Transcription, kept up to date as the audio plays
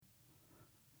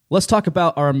Let's talk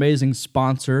about our amazing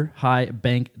sponsor, High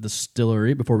Bank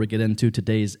Distillery, before we get into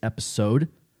today's episode.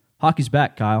 Hockey's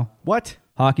back, Kyle. What?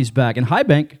 Hockey's back. And High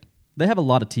Bank, they have a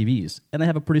lot of TVs, and they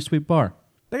have a pretty sweet bar.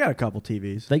 They got a couple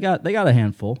TVs. They got a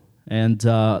handful, and they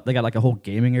got like a whole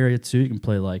gaming area too. You can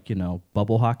play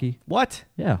bubble hockey. What?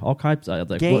 Yeah, all kinds.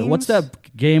 Games? What's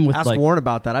that game with Ask Warren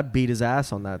about that. I beat his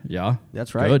ass on that. Yeah,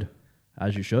 That's right. Good,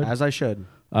 as you should. As I should.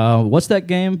 What's that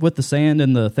game with the sand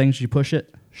and the things you push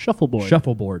it? Shuffleboard.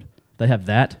 Shuffleboard. They have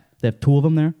that. They have two of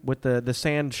them there. With the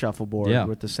sand shuffleboard. Yeah.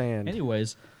 With the sand.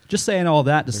 Anyways, just saying all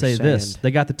that to say There's this. sand.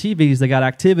 They got the TVs. They got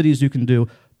activities you can do.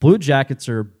 Blue Jackets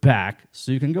are back,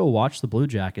 so you can go watch the Blue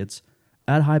Jackets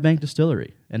at High Bank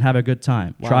Distillery and have a good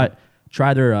time. Wow.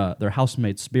 Try their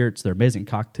house-made spirits, their amazing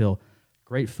cocktail,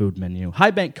 great food menu.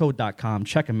 Highbankcode.com.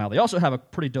 Check them out. They also have a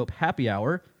pretty dope happy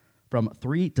hour from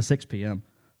 3 to 6 p.m.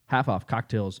 Half off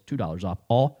cocktails, $2 off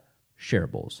all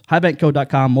shareables.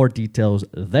 Highbankcode.com. More details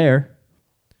there.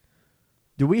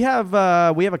 Do we have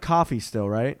a coffee still,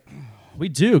 right? We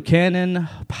do. Cannon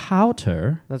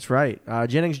Powder. That's right.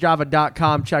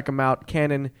 JenningsJava.com. Check them out.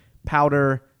 Cannon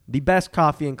Powder, the best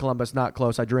coffee in Columbus, not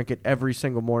close. I drink it every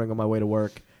single morning on my way to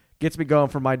work. Gets me going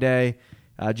for my day.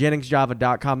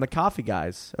 JenningsJava.com. The coffee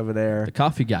guys over there. The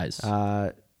coffee guys.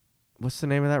 What's the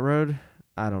name of that road?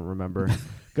 I don't remember.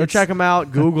 Go check them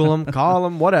out. Google them. Call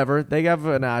them. Whatever. They have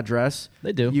an address.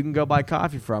 They do. You can go buy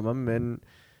coffee from them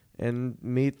and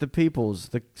meet the peoples.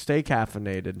 Stay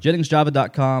caffeinated.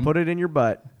 JenningsJava.com. Put it in your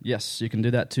butt. Yes, you can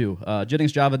do that too.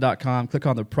 JenningsJava.com. Click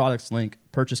on the products link.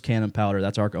 Purchase Cannon Powder.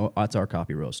 That's our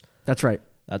coffee roast. That's right.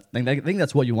 I think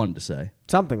that's what you wanted to say.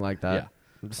 Something like that.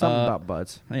 Yeah. Something about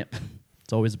butts. Yeah.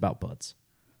 It's always about butts.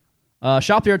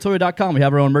 ShopTheArtillery.com. We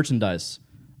have our own merchandise.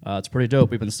 It's pretty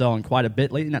dope. We've been selling quite a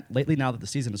bit lately now that the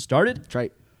season has started. That's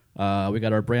right. We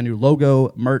got our brand new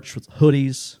logo merch with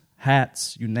hoodies,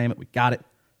 hats, you name it. We got it.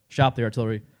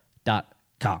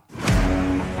 ShopTheArtillery.com.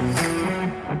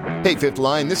 Hey, Fifth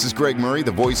Line, this is Greg Murray,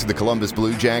 the voice of the Columbus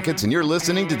Blue Jackets, and you're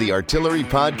listening to the Artillery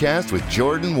Podcast with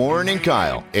Jordan, Warren, and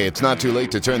Kyle. It's not too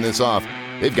late to turn this off.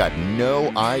 They've got no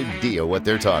idea what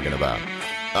they're talking about.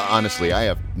 Honestly, I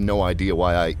have no idea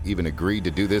why I even agreed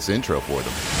to do this intro for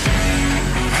them.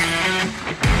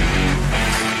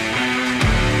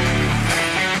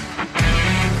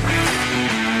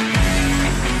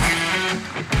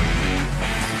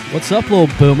 What's up, little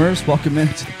boomers? Welcome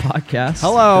into the podcast.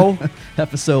 Hello.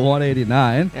 Episode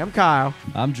 189. I'm Kyle.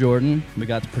 I'm Jordan. We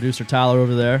got the producer Tyler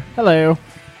over there. Hello.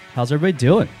 How's everybody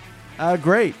doing?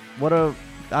 Great.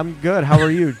 I'm good. How are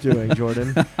you doing,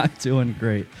 Jordan? I'm doing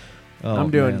great. Oh,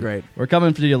 I'm doing man. great. We're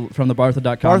coming for you from the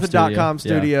Bartha.com Bartha.com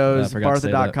studios. Yeah, I forgot to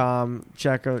say that. Bartha.com.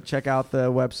 Check out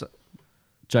the website.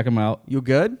 Check them out. You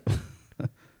good?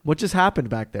 What just happened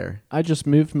back there? I just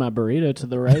moved my burrito to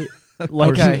the right,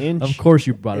 like Okay. an inch. Of course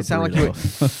you brought It a sounded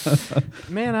burrito. like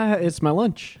Man, it's my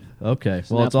lunch. Okay.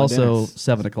 So Well, now it's it's my also dinner.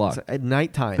 7 o'clock. It's at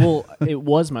nighttime. Well, it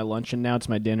was my lunch, and now it's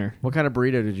my dinner. What kind of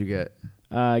burrito did you get?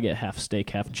 I get half steak,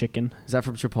 half chicken. Is that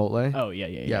from Chipotle? Oh, yeah.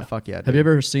 yeah. Fuck yeah. Have dude. you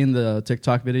ever seen the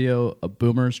TikTok video of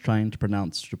boomers trying to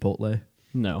pronounce Chipotle?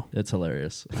 No. It's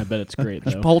hilarious. I bet it's great,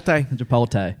 though. Chipotle.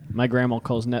 Chipotle. My grandma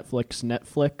calls Netflix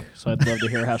Netflick, so I'd love to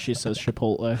hear how she says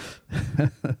Chipotle.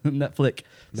 Netflix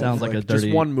sounds like a Just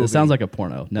dirty. one movie. It sounds like a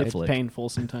porno. It's Netflix. painful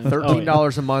sometimes.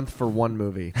 $13 a month for one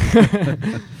movie.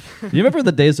 You remember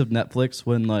the days of Netflix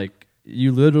when like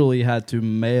you literally had to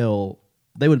mail?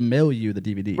 They would mail you the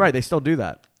DVD. Right. They still do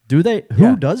that. Do they? Who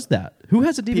Yeah. does that? Who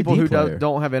has a DVD People who player?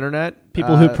 don't have internet.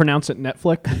 People who pronounce it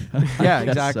Netflix. Yeah, I guess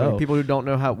exactly. so. People who don't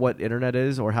know what internet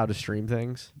is or how to stream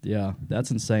things. Yeah,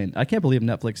 that's insane. I can't believe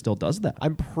Netflix still does that.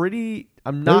 I'm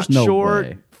not There's no sure.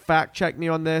 way. Fact check me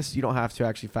on this. You don't have to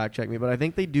actually fact check me, but I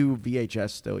think they do VHS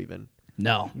still even.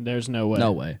 No, There's no way.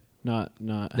 no way. Not.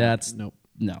 That's nope.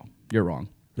 No, you're wrong.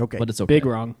 Okay. But it's okay. Big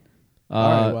wrong. All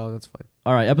right, well, that's fine.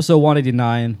 All right, episode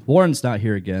 189. Warren's not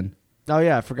here again. Oh,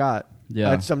 yeah, I forgot. Yeah.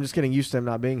 I'm just getting used to him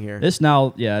not being here. It's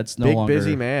now, yeah, it's no Big longer.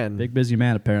 busy man. Big busy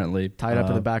man, apparently. Tied up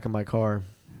in the back of my car.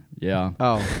 Yeah,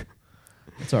 Oh,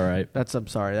 it's all right. I'm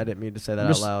sorry. I didn't mean to say that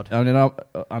out loud. I mean,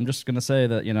 I'm just going to say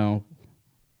that,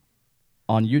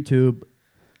 on YouTube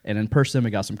and in person, we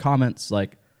got some comments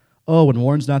like, oh, when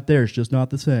Warren's not there, it's just not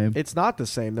the same. It's not the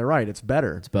same. They're right. It's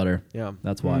better. It's better. Yeah.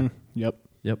 That's why. Yep.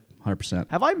 Yep, 100%.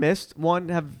 Have I missed one?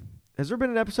 Has there been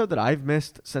an episode that I've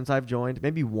missed since I've joined?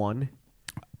 Maybe one.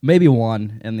 Maybe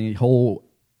one in the whole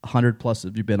 100 plus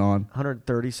that you've been on.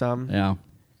 130 some. Yeah.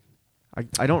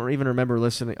 I don't even remember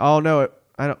listening. Oh no,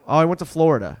 I went to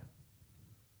Florida.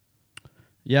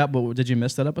 Yeah, but did you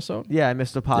miss that episode? Yeah, I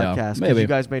missed a podcast because maybe. you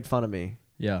guys made fun of me.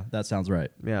 Yeah, that sounds right.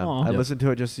 Yeah, Aw. I Yep. listened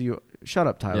to it just so Shut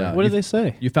up, Tyler. Yeah. What did they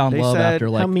say? You found They love said, after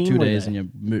how like mean 2 were days, they?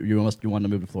 and you wanted to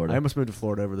move to Florida. I almost moved to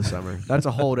Florida over the summer. That's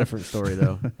a whole different story,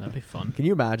 though. That'd be fun. Can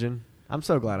you imagine? I'm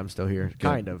so glad I'm still here.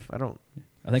 Kind of. I don't.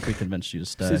 I think we convinced you to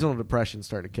stay. Seasonal depression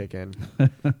starting to kick in.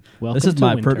 Welcome This is to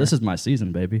my winter. this is my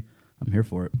season, baby. I'm here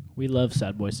for it. We love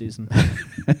Sad Boy season.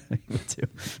 Me too.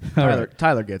 All right.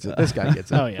 Tyler gets it. This guy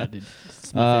gets it. Oh yeah, dude.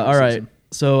 It's my favorite All right. season.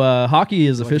 So hockey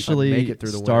is Like if I make officially it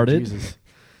through the winter, started. Jesus.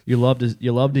 You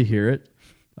love to hear it.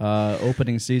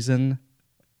 Opening season,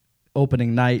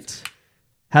 opening night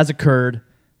has occurred,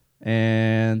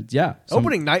 and yeah,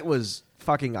 Opening night was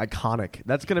fucking iconic.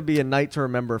 That's going to be a night to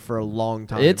remember for a long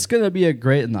time. It's gonna be a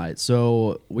great night.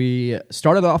 So we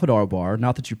started off at our bar.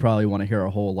 Not that you probably want to hear our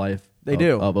whole life. They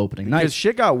do. Of opening because night.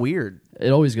 shit got weird.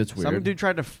 It always gets weird. Some dude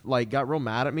tried to got real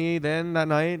mad at me then that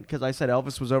night because I said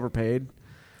Elvis was overpaid.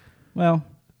 Well,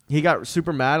 He got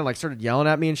super mad and started yelling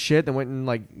at me and shit. Then went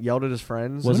and yelled at his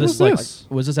friends. was When this was like this?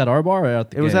 was this at our bar or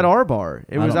at the It was game? at our bar.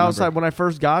 It I was don't outside remember. when I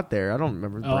first got there. I don't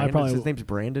remember. Oh, I Brandon. probably- His name's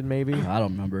Brandon, maybe. I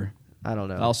don't remember. I don't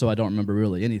know. Also, I don't remember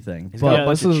really anything. He's But got a Yeah,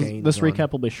 bunch this of is chains this on.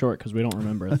 recap will be short because we don't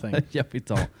remember a thing. yeah, we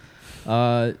don't.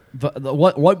 But the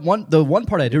one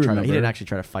part I do remember. He didn't actually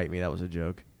try to fight me. That was a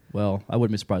joke. Well, I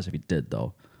wouldn't be surprised if he did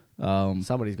though.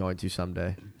 Somebody's going to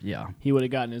someday. Yeah, He would have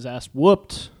gotten his ass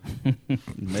whooped.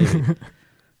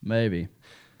 maybe.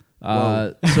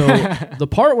 So the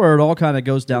part where it all kind of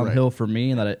goes downhill for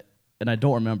me, and I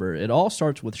don't remember. It all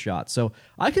starts with shots. So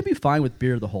I can be fine with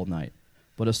beer the whole night,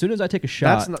 but as soon as I take a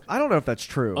shot, I don't know if that's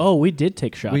true. Oh, we did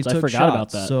take shots. we I took forgot shots.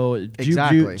 about that. So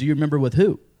Exactly. do you remember with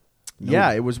who?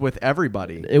 yeah, it was with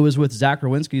everybody. It was with Zach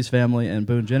Rowinski's family and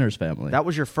Boone Jenner's family. That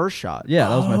was your first shot. yeah,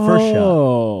 that was my first shot.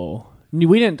 Oh,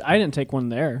 we didn't. I didn't take one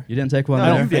there. You didn't take one No,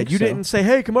 there you did. think You so. didn't say,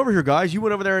 "Hey, come over here, guys." You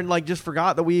went over there and just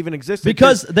forgot that we even existed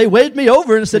because they waved me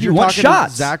over and said, you're "You want talking to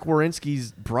shots?" Zach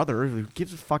Wierenski's brother. Who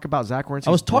gives a fuck about Zach Wierenski's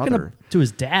I was talking brother? to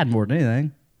his dad more than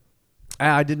anything.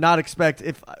 I did not expect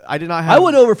if I did not have. I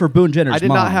went over for Boone Jenner's I did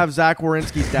mom. not have Zach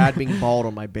Wierenski's dad being bald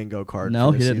on my bingo card. No,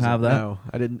 for this he didn't season. have that? No,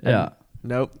 I didn't. Yeah.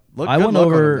 Nope. Look, I good went luck on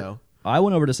him, over. though. I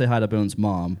went over to say hi to Boone's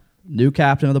mom, new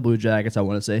captain of the Blue Jackets. I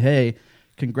want to say, hey,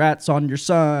 congrats on your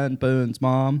son, Boone's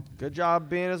mom. Good job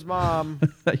being his mom.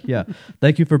 Yeah,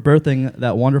 thank you for birthing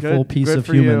that wonderful Good- piece good of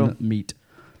for human you. meat.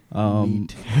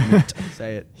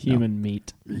 Say it. Human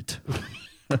meat.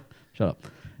 Shut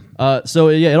up. So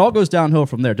yeah, it all goes downhill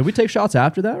from there. Did we take shots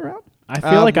after that round? I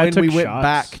feel like I when took we went shots.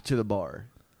 back to the bar.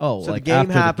 Oh, So the like game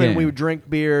after happened. The game. We would drink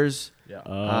beers.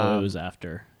 Oh, it was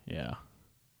after. Yeah.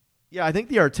 Yeah, I think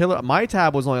the artillery. My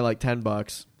tab was only like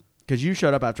 $10 because you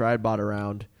showed up after I had bought a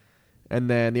round, and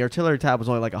then the artillery tab was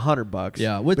only like $100.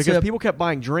 Yeah, with because tip- people kept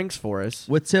buying drinks for us,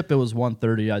 With tip, it was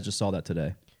 130. I just saw that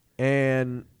today.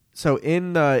 and so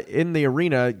in the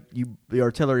arena, the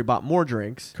artillery bought more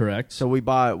drinks. Correct. So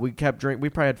we kept drink. We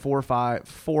probably had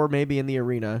four maybe in the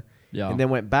arena, Yeah. and then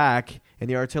went back, and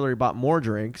the artillery bought more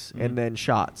drinks and then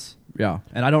shots. Yeah,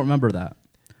 and I don't remember that.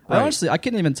 Right. Honestly, I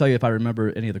couldn't even tell you if I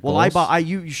remember any of the Well, goals.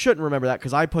 you shouldn't remember that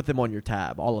because I put them on your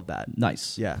tab, all of that.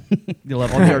 Nice. Yeah, You'll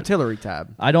have on the artillery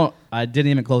tab. I didn't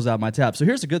even close out my tab. So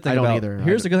here's the good thing I don't about either.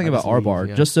 here's the good thing I about just our leave, bar,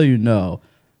 yeah. just so you know,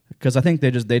 because I think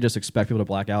they just expect people to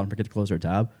black out and forget to close their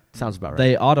tab. Sounds about right.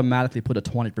 They automatically put a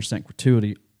 20%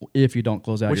 gratuity if you don't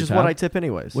close out Which your is tab. what I tip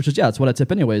anyways. That's what I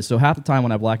tip anyways. So half the time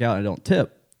when I black out and I don't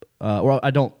tip, or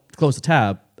I don't close the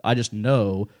tab, I just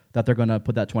know that they're going to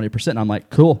put that 20%, and I'm like,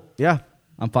 cool, yeah.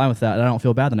 I'm fine with that, and I don't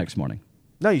feel bad the next morning.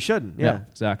 No, you shouldn't. Yeah.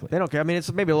 exactly. They don't care. I mean,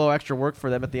 it's maybe a little extra work for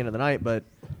them at the end of the night, but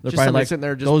They're just probably somebody like, sitting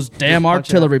there just those damn just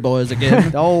punching artillery boys again.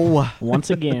 out. Oh.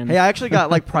 Once again. Hey, I actually got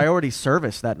like priority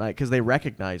service that night because they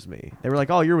recognized me. They were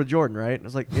like, "Oh, you're with Jordan, right?" I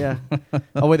was like, "Yeah."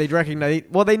 Oh wait, they recognized.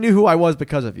 Well, they knew who I was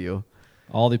because of you.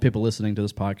 All the people listening to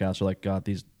this podcast are like, God,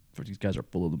 these guys are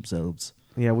full of themselves.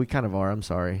 Yeah, we kind of are. I'm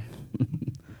sorry.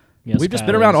 Yes, We've just guys.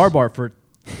 been around our bar for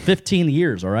 15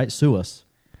 years, all right? Sue us.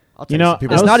 I'll You take know, some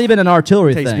people. It's not even an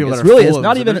artillery takes thing. people It's that are really, full it's of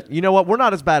not them. even, You know what? We're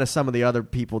not as bad as some of the other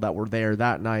people that were there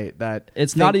that night. That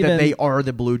It's think not that even- they are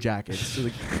the Blue Jackets. So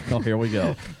oh, here we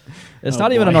go. It's Oh,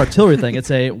 not even boy. an artillery thing. It's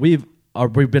we've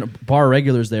been bar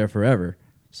regulars there forever,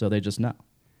 so they just know.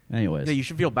 Anyways. yeah, you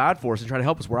should feel bad for us and try to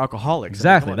help us. We're alcoholics. I mean,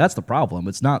 Exactly. come on. That's the problem.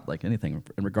 It's not like anything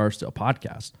in regards to a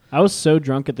podcast. I was so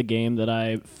drunk at the game that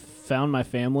I found my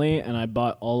family and I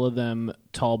bought all of them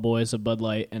tall boys a Bud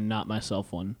Light and not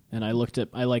myself one. And I looked at,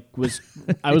 I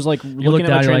was like You looking look at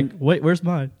down, my you're like, wait, where's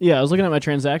mine? yeah, I was looking at my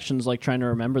transactions, like trying to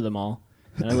remember them all.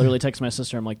 And I literally texted my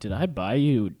sister. I'm like, did I buy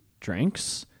you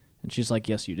drinks? And she's like,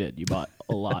 yes, you did. You bought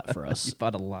a lot for You us.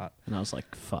 bought a lot. And I was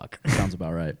like, fuck. Sounds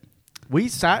about right. We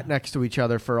sat next to each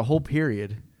other for a whole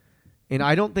period, and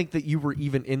I don't think that you were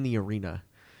even in the arena.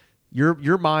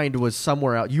 Your mind was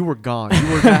somewhere else. You were gone.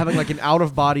 You were having like an out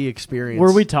of body experience.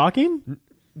 Were we talking?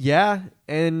 Yeah,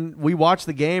 and we watched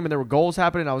the game, and there were goals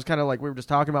happening. I was kind of like, we were just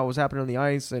talking about what was happening on the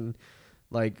ice and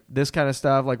like this kind of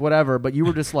stuff, like whatever. But you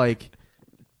were just like,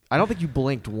 I don't think you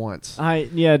blinked once.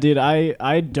 Dude.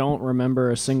 I don't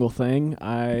remember a single thing.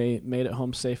 I made it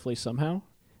home safely somehow,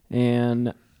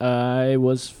 and I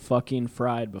was fucking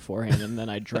fried beforehand, and then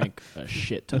I drank a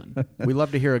shit ton. We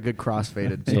love to hear a good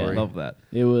crossfaded story. I love that.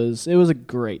 It was a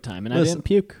great time, and I didn't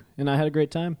puke, and I had a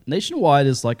great time. Nationwide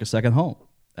is like a second home,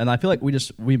 and I feel like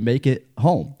we make it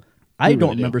home. I don't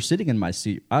really remember sitting in my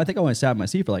seat. I think I only sat in my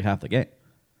seat for like half the game.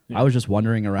 Yeah. I was just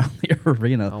wandering around the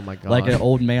arena, oh my God, like an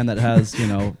old man that has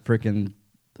freaking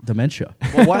dementia.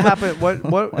 Well, what happened?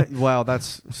 What? Well,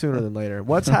 that's sooner than later.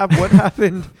 What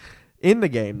happened in the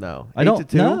game though? I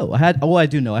don't know. I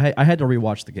do know. I had to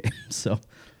rewatch the game, so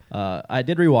I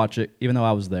did rewatch it, even though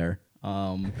I was there.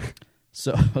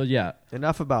 So yeah.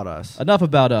 Enough about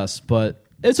us. But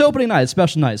it's opening night, it's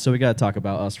special night, so we got to talk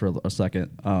about us for a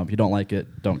second. If you don't like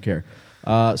it, don't care.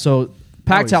 So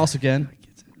packed house again.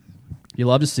 You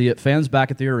love to see it. Fans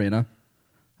back at the arena.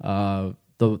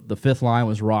 The fifth line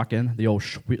was rocking. The old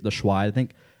the Schweid. I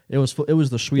think it was the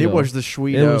Schwedo. It was the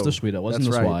Schwedo. It was the Schwedo. It wasn't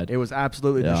That's the right. Schweid. It was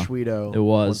absolutely the Schwedo. It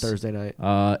was on Thursday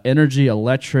night. Energy,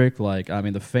 electric.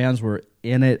 The fans were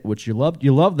in it, which you love.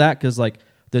 You love that because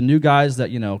the new guys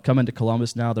that come into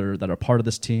Columbus now that are part of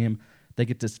this team, they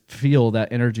get to feel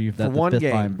that energy that the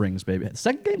fifth line brings. Baby, the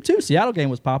second game too. Seattle game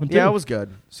was popping too. Yeah, it was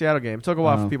good. Seattle game took a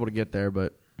while for people to get there,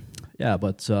 but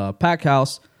packed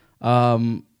house.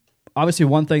 Obviously,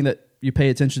 one thing that you pay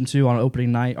attention to on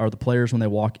opening night are the players when they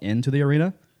walk into the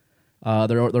arena.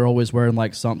 They're always wearing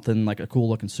like something like a cool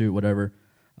looking suit, whatever.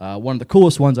 One of the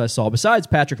coolest ones I saw, besides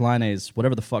Patrick Laine's,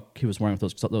 whatever the fuck he was wearing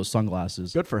with those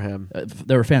sunglasses. Good for him.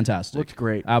 They were fantastic. Looked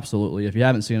great. Absolutely. If you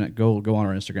haven't seen it, go on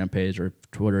our Instagram page or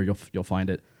Twitter. You'll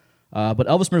find it. But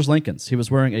Elvis Merzlikins, he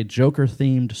was wearing a Joker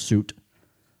themed suit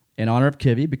in honor of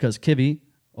Kivy because Kivy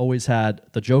always had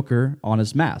the Joker on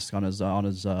his mask, on his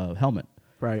helmet.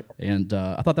 Right. And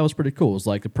I thought that was pretty cool. It was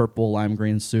like a purple lime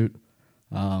green suit.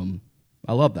 I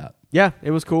love that. Yeah,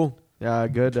 it was cool.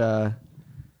 Good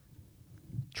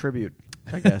tribute,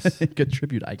 I guess. Good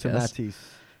tribute, I guess. To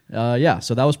Matisse.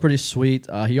 So that was pretty sweet.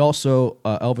 He also,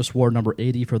 Elvis wore number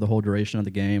 80 for the whole duration of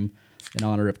the game in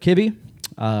honor of Kivy.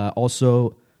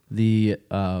 Also, the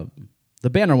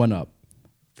banner went up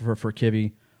for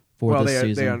Kivy for this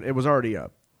season. It was already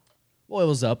up. Well, it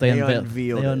was up. They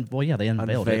unveiled it. They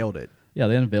unveiled it. Yeah,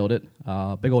 they unveiled it.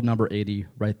 Big old number 80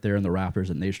 right there in the rafters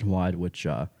at Nationwide, which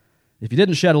if you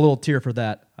didn't shed a little tear for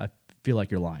that, I feel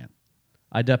like you're lying.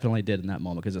 I definitely did in that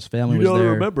moment because his family was there. You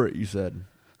don't remember it, you said.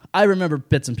 I remember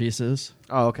bits and pieces.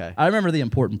 Oh, okay. I remember the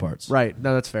important parts. Right.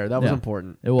 No, that's fair. That was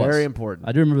important. It was. Very important.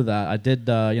 I do remember that. I did,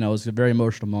 it was a very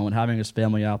emotional moment, having his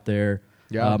family out there.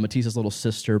 Yeah. Matisse's little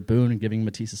sister, Boone, giving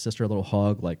Matisse's sister a little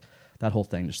hug. Like, that whole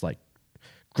thing just,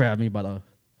 grabbed me by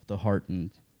the heart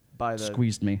and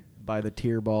squeezed me. By the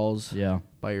tear balls. Yeah.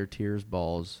 By your tears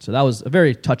balls. So that was a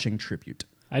very touching tribute.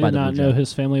 I did not know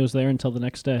his family was there until the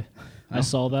next day. I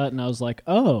saw that, and I was like,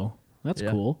 oh, that's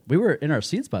cool. We were in our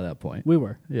seats by that point. We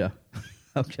were. Yeah.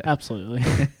 Okay. Absolutely.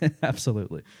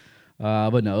 Absolutely.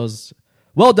 But no, it was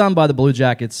well done by the Blue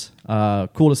Jackets.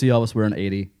 Cool to see Elvis wearing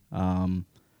 80.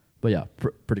 But yeah,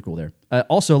 pretty cool there.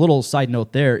 Also, a little side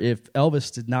note there, if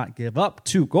Elvis did not give up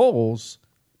 2 goals,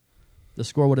 the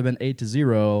score would have been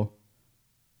 8-0,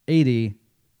 80,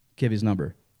 Kivy's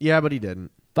number. Yeah, but he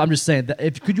didn't. But I'm just saying,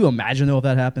 could you imagine, though, if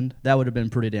that happened? That would have been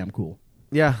pretty damn cool.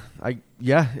 Yeah,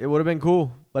 it would have been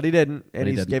cool, but he didn't, and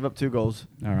he gave up 2 goals.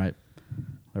 All right.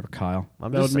 Whatever, Kyle.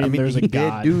 There's a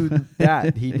God. Did do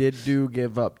that. He did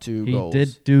give up 2 goals. He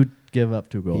did give up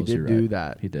 2 goals. He did do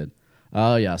that. He did.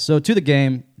 Yeah. So to the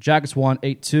game, Jackets won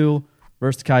 8-2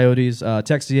 versus the Coyotes.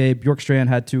 Texier, Bjorkstrand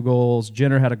had 2 goals.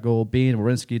 Jenner had a goal. Bean,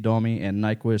 Werenski, Domi, and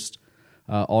Nyquist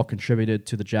all contributed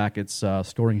to the Jackets'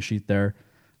 scoring sheet there.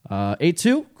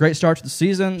 8-2, great start to the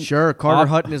season. Sure, Carter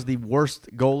Hutton is the worst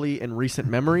goalie in recent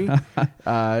memory.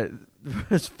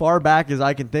 As far back as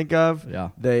I can think of, yeah.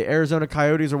 The Arizona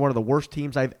Coyotes are one of the worst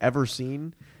teams I've ever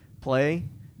seen play.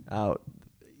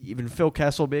 Even Phil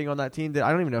Kessel being on that team,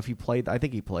 I don't even know if he played. I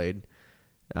think he played.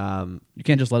 You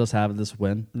can't just let us have this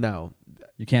win. No.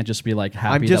 You can't just be happy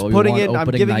I'm just that we putting won it. I'm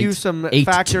opening giving night, you some 8-2.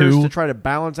 factors to try to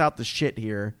balance out the shit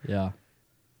here. Yeah.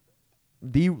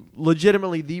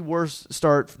 Legitimately the worst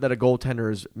start that a goaltender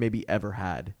has maybe ever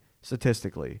had,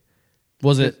 statistically.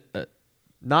 Was it?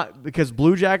 Not because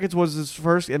Blue Jackets was his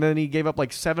first, and then he gave up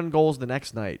 7 goals the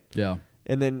next night. Yeah.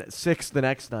 And then 6 the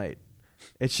next night.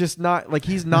 It's just not like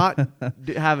he's not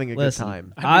having a Listen, good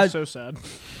time. I'd be so sad.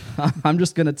 I'm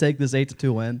just going to take this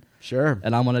 8-2 win, Sure.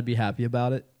 and I'm going to be happy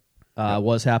about it. I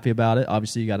was happy about it.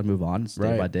 Obviously, you got to move on. It's day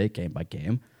Right. by day, game by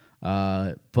game.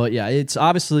 But yeah, it's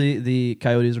obviously the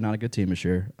Coyotes are not a good team this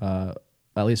year.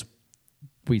 At least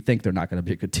we think they're not going to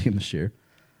be a good team this year.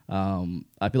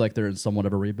 I feel like they're in somewhat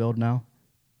of a rebuild now.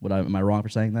 Am I wrong for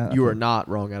saying that? You are not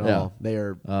wrong at Yeah. all. They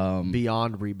are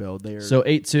beyond rebuild. They are So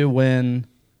 8-2 win.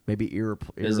 maybe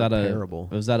Is that irreparable.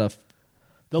 a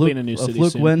They'll be in a new city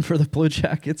fluke soon. win for the Blue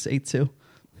Jackets? 8-2.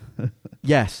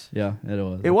 Yes. Yeah, it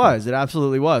was. It was. It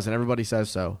absolutely was, and everybody says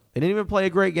so. They didn't even play a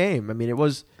great game. I mean, it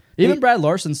was Even Brad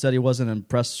Larson said he wasn't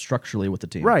impressed structurally with the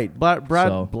team. right. Brad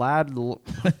So- Blad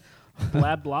Blothen.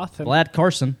 Vlad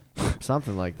Carson.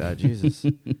 something like that. Jesus.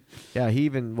 Yeah, he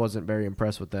even wasn't very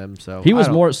impressed with them. So He I was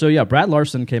don't- more. So yeah, Brad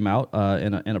Larson came out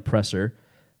in a presser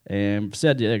and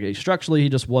said structurally he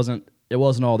just wasn't. It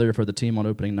wasn't all there for the team on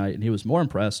opening night, and he was more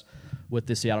impressed with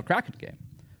the Seattle Kraken game.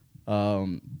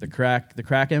 The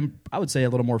Kraken, I would say, a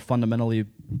little more fundamentally,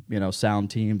 sound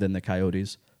team than the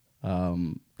Coyotes.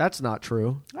 That's not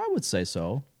true. I would say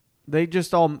so. They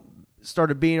just all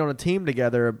started being on a team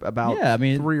together about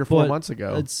 3 or 4 but months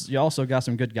ago. You also got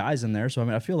some good guys in there, so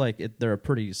I feel like they're a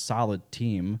pretty solid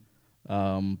team.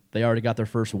 They already got their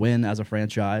first win as a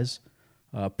franchise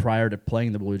prior to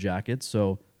playing the Blue Jackets,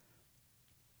 so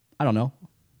I don't know.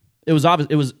 It was obvious.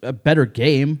 It was a better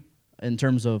game in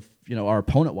terms of our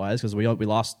opponent wise because we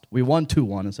won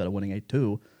 2-1 instead of winning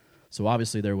 8-2. So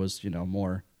obviously there was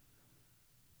more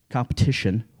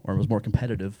competition, or it was more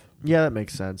competitive. Yeah, that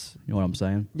makes sense. You know what I'm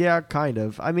saying? Yeah, kind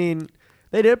of. I mean,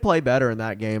 they did play better in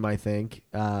that game, I think,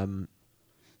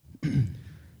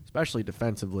 especially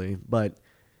defensively. But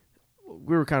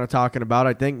we were kind of talking about,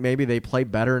 I think maybe they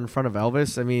played better in front of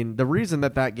Elvis. I mean, the reason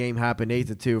that game happened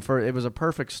 8-2, it was a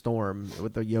perfect storm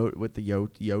with the Yotes.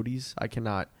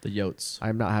 The Yotes.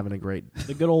 I'm not having a great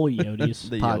The good old Yotes.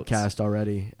 The podcast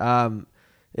already.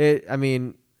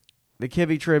 The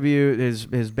Kivy tribute,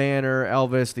 his banner,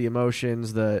 Elvis, the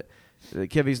emotions, the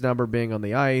Kivy's number being on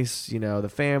the ice, the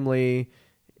family.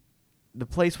 The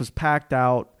place was packed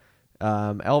out.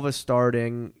 Elvis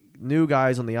starting, new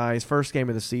guys on the ice, first game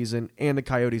of the season, and the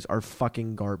Coyotes are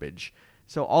fucking garbage.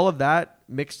 So all of that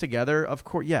mixed together, of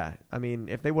course, yeah. I mean,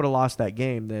 if they would have lost that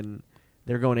game, then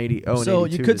they're going 80-0. So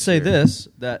you could say year. this,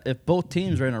 that if both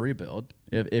teams are in a rebuild,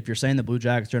 if you're saying the Blue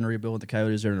Jackets are in a rebuild and the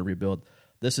Coyotes are in a rebuild,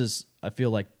 this is, I feel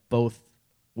like both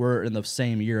were in the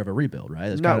same year of a rebuild, right?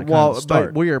 That's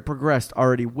but we are progressed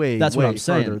already way. That's way what I'm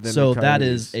saying. further than So the that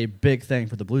Coyotes. is a big thing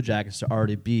for the Blue Jackets to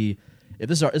already be. If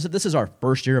this is our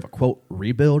first year of a quote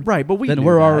rebuild, right? But then knew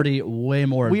we're that. already way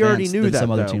more. We already advanced knew than that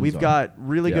some other though. teams We've are. got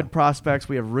really Yeah. good prospects.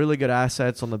 We have really good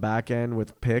assets on the back end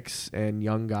with picks and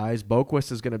young guys.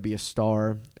 Boquist is going to be a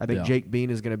star. I think Yeah. Jake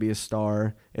Bean is going to be a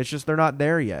star. It's just they're not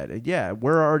there yet. Yeah,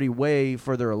 we're already way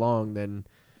further along than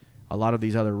a lot of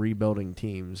these other rebuilding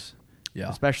teams. Yeah.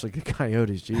 Especially the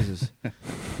Coyotes. Jesus.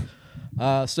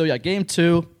 So yeah, game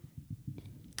 2.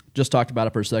 Just talked about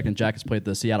it for a second. Jackets played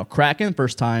the Seattle Kraken.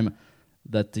 First time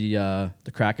that the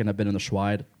Kraken have been in the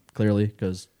Schwide, clearly,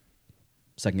 because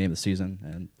second game of the season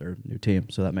and they're a new team,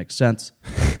 so that makes sense.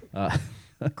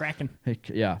 Kraken.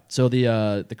 Yeah. So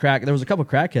the crack, there was a couple of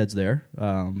crackheads there.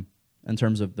 In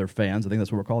terms of their fans, I think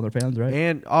that's what we're calling their fans, right?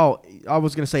 And I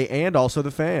was going to say, and also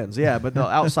the fans. Yeah, but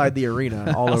outside the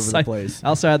arena, all over the place.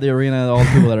 Outside the arena, all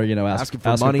the people that are Asking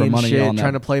for money and shit, on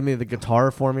trying that. to play me the guitar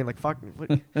for me. Like, fuck.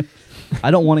 I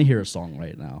don't want to hear a song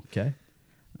right now. Okay.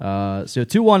 So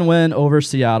 2-1 win over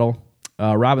Seattle.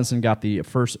 Robinson got the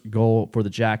first goal for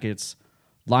the Jackets.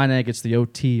 Laine gets the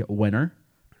OT winner.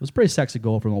 It was a pretty sexy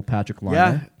goal from old Patrick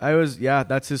Laine. Yeah,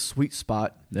 that's his sweet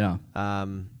spot. Yeah.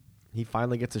 He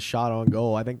finally gets a shot on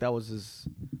goal. I think that was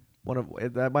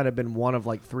that might have been one of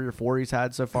like 3 or 4 he's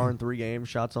had so far in 3 games,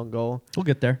 shots on goal. We'll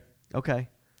get there. Okay.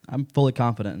 I'm fully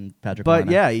confident in Patrick But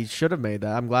Laine. yeah, he should have made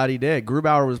that. I'm glad he did.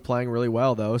 Grubauer was playing really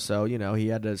well though, so he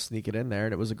had to sneak it in there,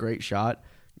 and it was a great shot.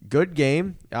 Good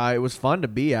game. It was fun to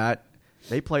be at.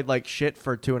 They played like shit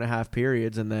for 2.5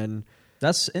 periods, and then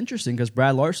That's interesting because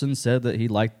Brad Larson said that he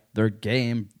liked their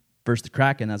game versus the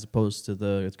Kraken as opposed to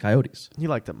the Coyotes. he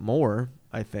liked it more,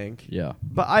 I think. Yeah.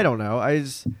 But I don't know.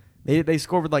 They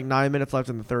scored with like 9 minutes left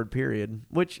in the third period,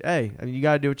 which, hey, I mean, you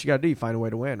got to do what you got to do. You find a way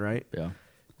to win, right? Yeah.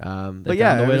 But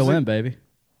yeah, the way to win, baby.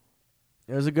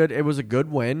 It was a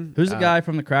good win. Who's the guy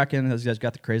from the Kraken? Has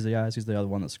got the crazy eyes? He's the other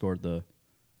one that scored the.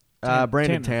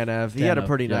 Brandon Tanev. He had a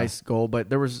pretty yeah. nice goal, but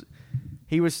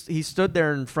he stood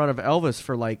there in front of Elvis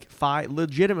for like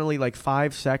legitimately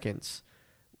 5 seconds,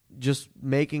 just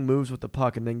making moves with the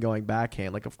puck and then going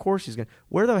backhand. Like, of course he's gonna.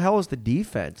 Where the hell is the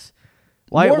defense?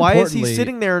 Why is he importantly-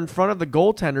 sitting there in front of the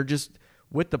goaltender just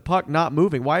with the puck not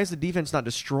moving? Why is the defense not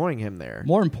destroying him there?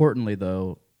 More importantly,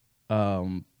 though,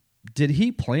 did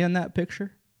he plan that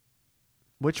picture?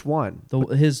 Which one?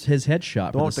 His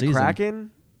headshot The for one the with the season.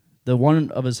 Kraken? The one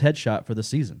of his headshot for the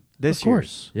season. This Of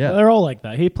course. Yeah. They're all like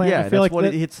that. He planned. year? I Yeah, feel that's like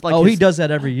what that- it's like. Oh, his, he does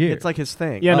that every year. It's like his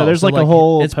thing. Yeah, no, Oh, there's so like a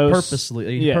whole It's post-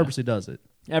 purposely. He Yeah. purposely does it.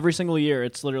 every single year.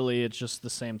 It's just the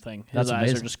same thing. His That's eyes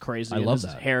amazing. are just crazy. I and love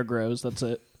his that. hair grows. That's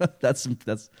it.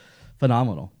 that's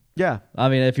phenomenal. Yeah. I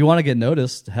mean, if you want to get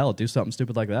noticed, hell, do something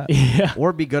stupid like that. Yeah.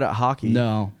 Or be good at hockey.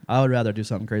 No, I would rather do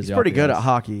something crazy. He's pretty off the good ice. at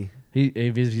hockey.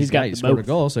 He's got he scored a both.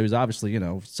 goal, so he's obviously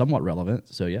somewhat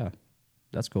relevant. So yeah,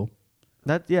 that's cool.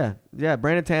 Yeah.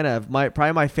 Brandon Tanev,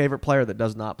 probably my favorite player that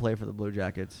does not play for the Blue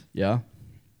Jackets. Yeah,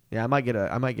 Yeah, I might get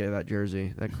that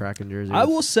jersey, that Kraken jersey. I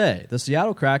will say the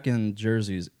Seattle Kraken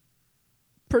jerseys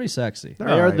pretty sexy. They're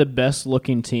They are alright. the best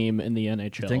looking team in the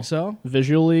NHL. You think so?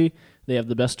 Visually, they have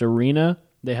the best arena.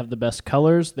 They have the best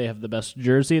colors. They have the best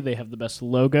jersey. They have the best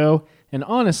logo. And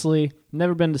honestly,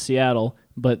 never been to Seattle,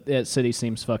 but that city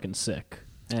seems fucking sick.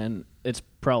 And it's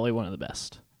probably one of the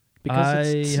best. I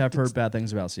it's- have heard bad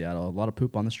things about Seattle. A lot of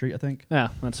poop on the street, I think. Yeah,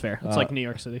 that's fair. It's like New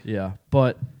York City. Yeah,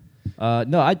 but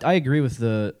no, I agree with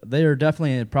they are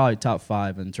definitely in probably top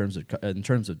 5 in terms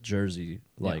of jersey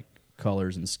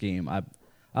colors and scheme. I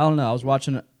don't know. I was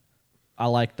watching it. I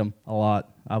liked them a lot.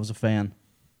 I was a fan.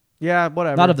 Yeah,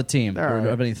 whatever. Not of the team They're or alright.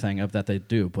 of anything of that they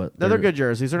do, but They're good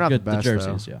jerseys. They're not good, the best,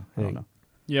 jerseys. though. Yeah, I don't know.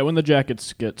 Yeah, when the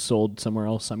Jackets get sold somewhere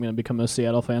else, I'm going to become a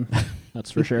Seattle fan.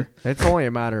 That's for sure. It's only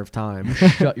a matter of time.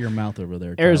 Shut your mouth over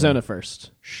there, Tyler. Arizona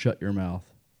first. Shut your mouth.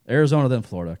 Arizona, then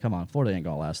Florida. Come on, Florida ain't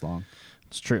gonna last long.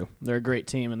 It's true. They're a great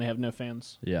team, and they have no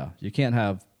fans. Yeah, you can't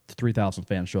have 3,000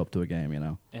 fans show up to a game.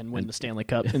 And win the Stanley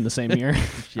Cup in the same year.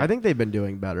 I think they've been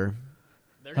doing better.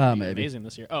 They're going to be maybe. amazing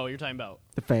this year. Oh, you're talking about...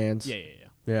 The fans. Yeah.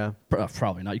 Yeah.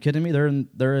 Probably not. You kidding me? They're in.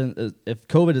 If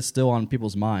COVID is still on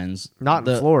people's minds, Not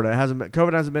in Florida. It hasn't been.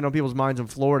 COVID hasn't been on people's minds in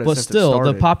Florida but since it still, the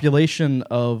started. population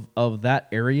of that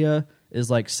area is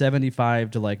like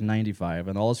 75 to like 95,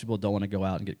 and all those people don't want to go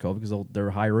out and get COVID because they're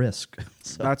high risk.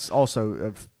 So, That's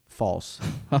also false.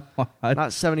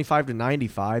 Not 75 to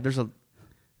 95. There's it's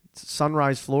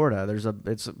Sunrise, Florida.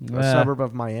 It's a Yeah. suburb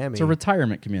of Miami. it's a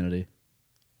retirement community.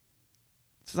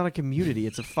 It's not a community.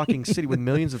 It's a fucking city with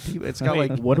millions of people. It's got Wait,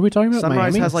 like what are we talking about?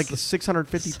 Sunrise Miami? has like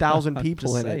 650,000 I'm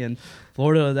people just in it. saying,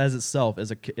 Florida as itself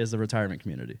is a retirement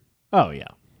community. Oh, yeah.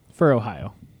 For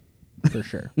Ohio. For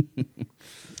sure. I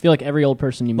feel like every old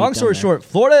person you meet Long down story there- short,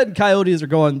 Florida and Coyotes are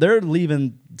going. They're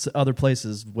leaving other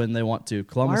places when they want to.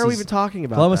 Columbus Why are we is- even talking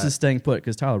about Columbus that? is staying put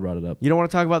because Tyler brought it up. You don't want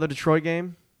to talk about the Detroit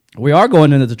game? We are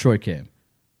going into the Detroit game.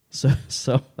 So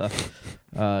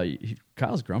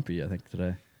Kyle's grumpy, I think,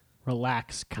 today.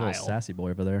 Relax, Little Kyle. sassy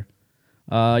boy over there.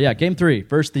 Yeah, game 3.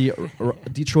 First, the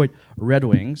Detroit Red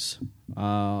Wings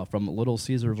from Little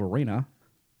Caesars Arena.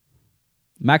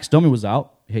 Max Domi was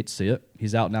out. You hate to see it.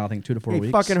 He's out now, I think, 2 to 4 He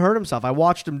weeks. fucking hurt himself. I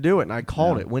watched him do it, and I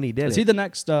called Yeah. it when he did Is it. he the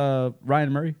next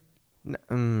Ryan Murray?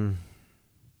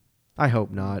 I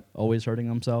hope not. Always hurting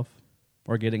himself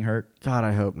or getting hurt? God,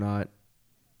 I hope not.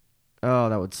 Oh,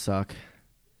 that would suck.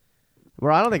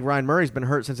 Well, I don't think Ryan Murray's been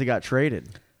hurt since he got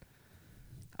traded.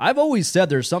 I've always said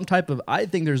there's some type of, I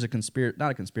think there's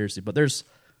not a conspiracy, but there's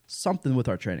something with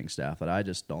our training staff that I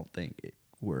just don't think it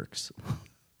works.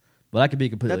 But I could be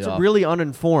completely That's off. really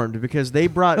uninformed because they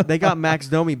got Max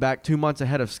Domi back 2 months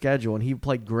ahead of schedule, and he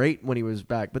played great when he was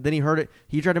back. But then he hurt it.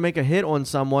 He tried to make a hit on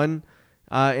someone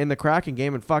in the Kraken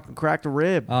game and fucking cracked a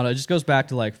rib. I don't know. It just goes back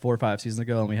to like 4 or 5 seasons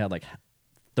ago, and we had like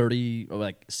 30 or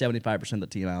like 75% of the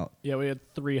team out. Yeah, we had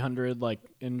 300 like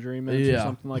injury minutes or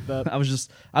something like that.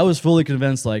 I was fully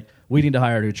convinced like we need to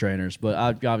hire new trainers, but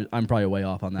I'm probably way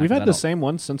off on that. We've 'cause had I the don't- same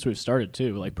ones since we've started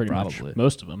too, like pretty Probably. much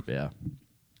most of them. Yeah,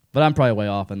 but I'm probably way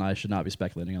off, and I should not be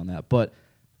speculating on that. But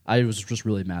I was just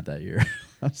really mad that year.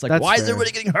 I was like, That's why is fair.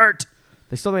 everybody getting hurt?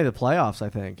 They still made the playoffs, I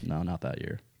think. No, not that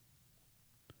year.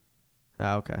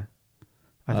 Oh, okay.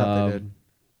 I thought they did.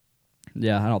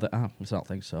 Yeah, I don't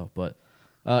think so. But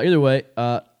either way,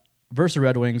 versus the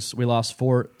Red Wings, we lost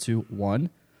 4-1.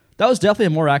 That was definitely a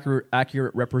more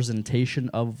accurate representation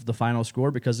of the final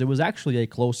score because it was actually a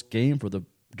close game for the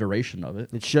duration of it.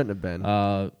 It shouldn't have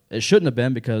been. It shouldn't have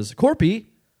been because Corpy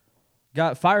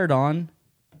got fired on,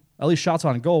 at least shots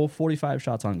on goal, 45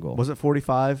 shots on goal. Was it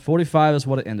 45? 45 is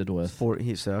what it ended with.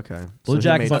 He said, okay. Blue So he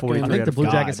Jackets, made I 43 think out the of Blue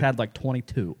God. Jackets had like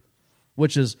 22,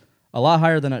 which is a lot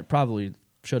higher than it probably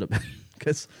should have been.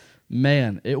 Because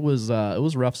man, it was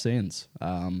rough scenes.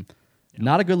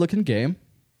 Not a good looking game.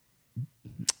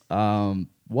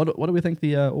 What do we think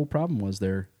the old problem was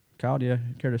there, Kyle, do you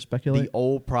care to speculate? The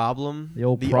old problem. The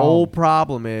old old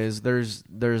problem is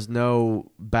there's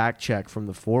no back check from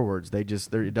the forwards.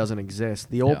 It doesn't exist.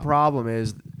 The old problem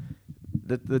is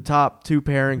the top two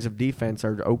pairings of defense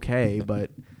are okay,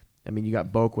 but I mean you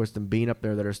got Boquist and Bean up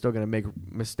there that are still going to make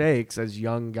mistakes as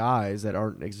young guys that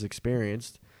aren't as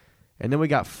experienced, and then we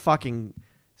got fucking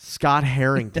Scott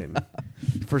Harrington.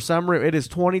 For some reason, it is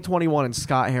 2021 and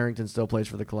Scott Harrington still plays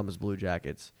for the Columbus Blue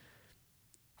Jackets.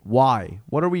 Why?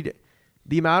 What are we?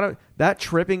 The amount of that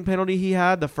tripping penalty he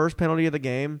had, the first penalty of the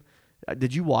game.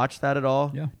 Did you watch that at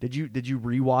all? Yeah. Did you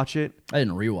rewatch it? I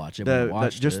didn't rewatch it. But I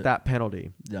watched it. That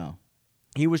penalty. No.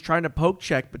 He was trying to poke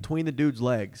check between the dude's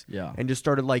legs. Yeah. And just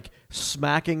started like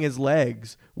smacking his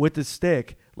legs with the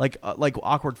stick, like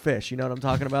awkward fish. You know what I'm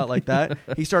talking about? Like that.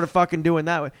 He started fucking doing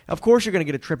that. Of course you're gonna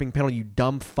get a tripping penalty, you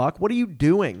dumb fuck. What are you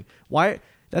doing? Why?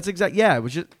 That's exact. Yeah. It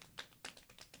was just.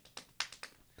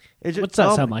 What's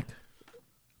that sound like?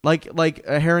 Like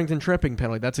a Harrington tripping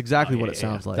penalty. That's exactly what it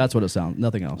sounds like. That's what it sounds.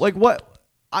 Nothing else. Like what?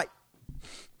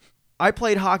 I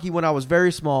played hockey when I was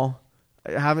very small.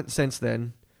 I haven't since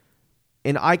then.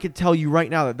 And I could tell you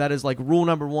right now that is like rule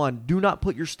number 1. Do not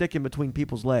put your stick in between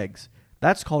people's legs.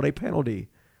 That's called a penalty.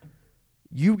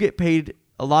 You get paid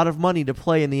a lot of money to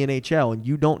play in the NHL, and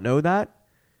you don't know that?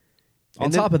 On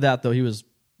top of that, though, he was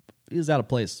out of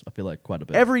place, I feel like, quite a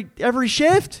bit. Every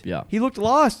shift? Yeah. He looked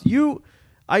lost.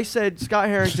 I said Scott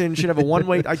Harrington should have a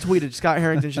one-way. I tweeted Scott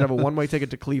Harrington should have a one-way ticket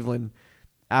to Cleveland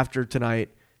after tonight,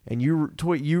 and you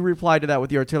replied to that with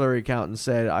the artillery account and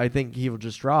said, I think he will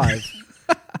just drive.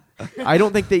 I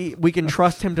don't think we can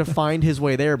trust him to find his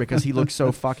way there because he looks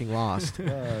so fucking lost.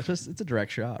 It's a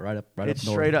direct shot right up It's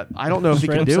north. straight up. I don't know if he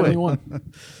can do it.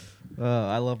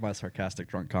 I love my sarcastic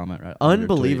drunk comment. Right,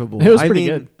 Unbelievable. It was pretty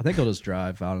good. I think he'll just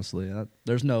drive. Honestly,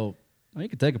 there's no. You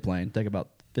could take a plane. Take about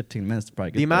 15 minutes to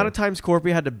probably get the amount there. of times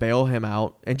Corpy had to bail him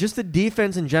out, and just the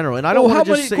defense in general. And I don't want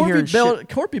to just sit here and shit.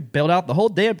 Corpy bailed out the whole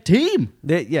damn team.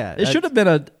 It should have been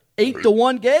a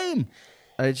 8-1 game.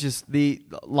 It's just the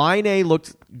line A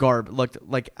looked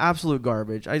like absolute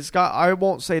garbage. I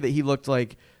won't say that he looked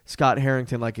like Scott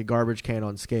Harrington, like a garbage can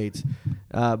on skates,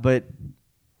 but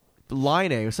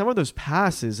line A, some of those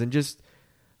passes and just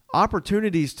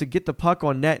opportunities to get the puck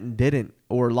on net and didn't,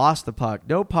 or lost the puck.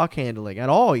 No puck handling at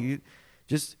all. And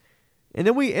then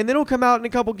he'll come out in a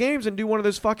couple games and do one of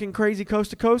those fucking crazy coast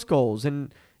to coast goals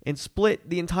and split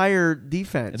the entire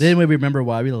defense. And then we remember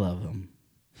why we love him.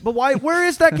 But why? Where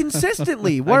is that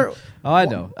consistently? Where? I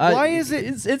know. Why is it?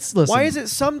 It's listen. Why is it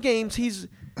some games he's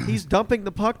dumping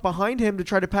the puck behind him to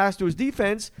try to pass to his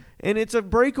defense, and it's a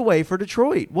breakaway for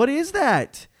Detroit? What is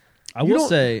that? I will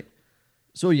say.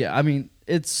 So yeah, I mean,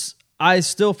 I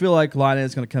still feel like Laine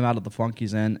is going to come out of the funk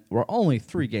he's in. We're only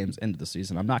 3 games into the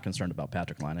season. I'm not concerned about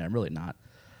Patrick Laine. I'm really not.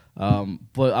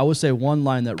 But I would say one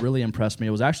line that really impressed me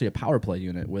was actually a power play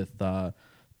unit with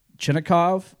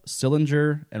Chinnikov,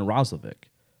 Sillinger, and Roslovic.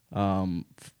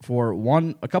 For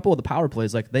a couple of the power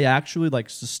plays, like they actually like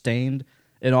sustained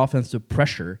an offensive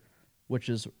pressure, which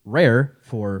is rare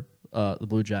for the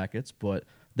Blue Jackets. But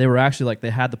they were actually like they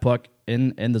had the puck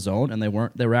in the zone, and they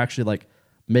were actually like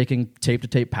making tape to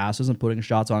tape passes and putting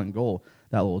shots on goal.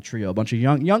 That little trio, a bunch of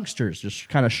youngsters, just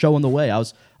kind of showing the way.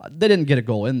 They didn't get a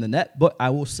goal in the net, but I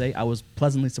will say I was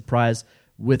pleasantly surprised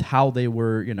with how they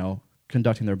were,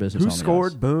 conducting their business. Who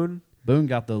scored? Boone. Boone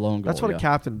got the lone goal. That's what a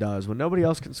captain does. When nobody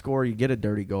else can score, you get a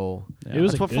dirty goal. Yeah. It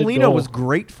was That's what good Foligno goal. was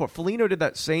great for. Foligno did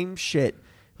that same shit.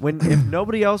 If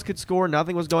nobody else could score,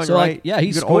 nothing was going So, right. he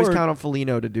you could scored, always count on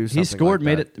Foligno to do something. He scored,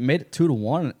 like made it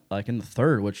 2-1, like in the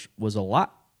third, which was a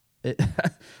lot.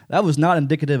 That was not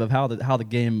indicative of how the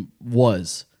game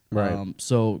was. Right.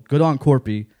 So good on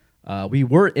Corpy. We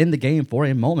were in the game for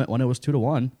a moment when it was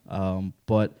 2-1,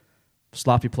 but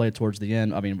sloppy play towards the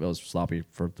end. I mean, it was sloppy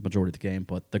for the majority of the game,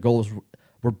 but the goals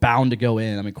were bound to go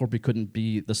in. I mean, Corpy couldn't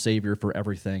be the savior for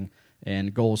everything,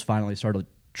 and goals finally started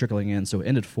trickling in, so it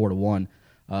ended 4-1.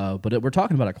 But we're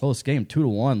talking about a close game,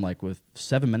 2-1, like with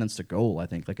 7 minutes to go, I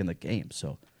think, like in the game.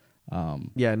 So,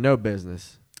 yeah, no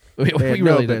business. we really really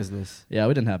no didn't. business. Yeah,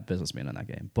 we didn't have business being in that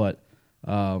game. But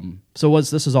so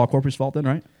this is all Corpy's fault then,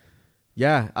 right?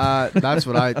 Yeah, that's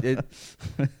what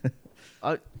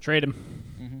Trade him.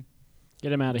 Mm-hmm.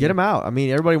 Get him out of here. Get him out. I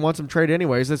mean, everybody wants him traded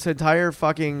anyways. This entire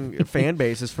fucking fan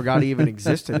base has forgot he even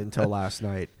existed until last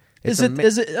night. Is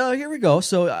it? Here we go.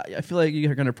 So I feel like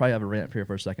you're going to probably have a rant here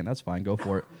for a second. That's fine. Go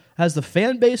for it. Has the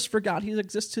fan base forgot he's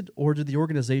existed, or did the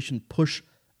organization push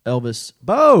Elvis?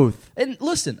 both? And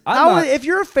listen, If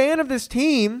you're a fan of this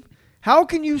team, how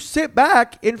can you sit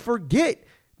back and forget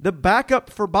the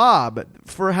backup for Bob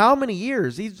for how many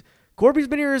years? Corby's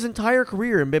been here his entire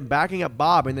career and been backing up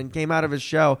Bob, and then came out of his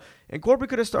shell And Corpy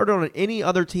could have started on any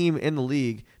other team in the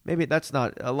league. Maybe that's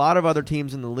not a lot of other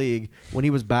teams in the league when he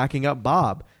was backing up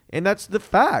Bob. And that's the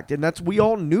fact. And we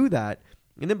all knew that.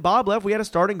 And then Bob left. We had a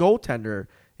starting goaltender.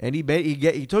 And he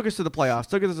took us to the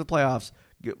playoffs,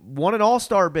 won an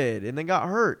all-star bid, and then got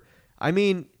hurt. I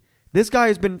mean, this guy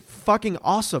has been fucking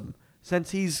awesome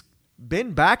since he's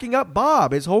been backing up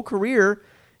Bob his whole career.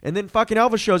 And then fucking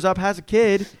Elvis shows up, has a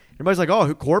kid. Everybody's like,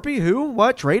 oh, Corpy? Who?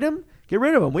 What? Trade him? Get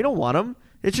rid of him. We don't want him.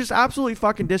 It's just absolutely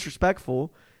fucking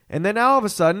disrespectful. And then now all of a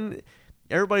sudden,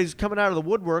 everybody's coming out of the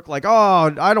woodwork like,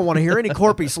 oh, I don't want to hear any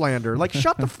Corpy slander. Like,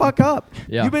 shut the fuck up.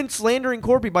 Yeah. You've been slandering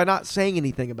Corpy by not saying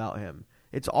anything about him.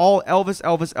 It's all Elvis.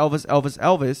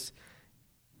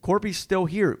 Corpy's still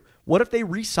here. What if they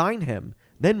re-sign him?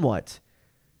 Then what?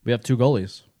 We have 2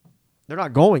 goalies. They're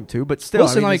not going to, but still.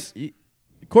 Listen, I mean,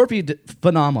 Corpy did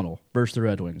phenomenal versus the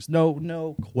Red Wings.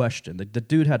 No question. The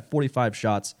dude had 45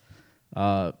 shots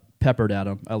peppered at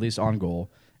him, at least on goal.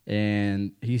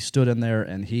 And he stood in there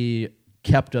and he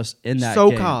kept us in that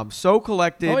game. So calm, so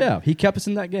collected. Oh, yeah. He kept us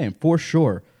in that game, for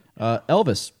sure.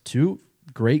 Elvis, 2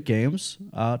 great games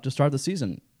to start the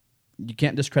season. You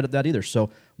can't discredit that either. So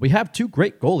we have 2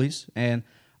 great goalies, and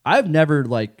I've never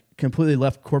completely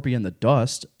left Corpy in the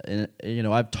dust. And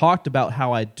I've talked about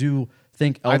how I do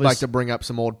think Elvis. I'd like to bring up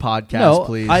some old podcasts,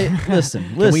 please. Listen.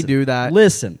 Can we do that?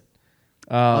 Listen.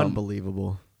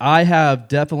 Unbelievable. I have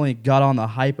definitely got on the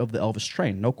hype of the Elvis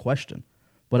train, no question.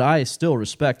 But I still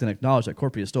respect and acknowledge that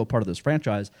Corpy is still part of this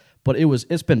franchise. But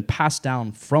it's been passed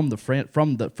down from the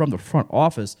front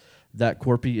office that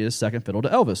Corpy is second fiddle to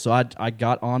Elvis. So I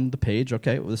got on the page.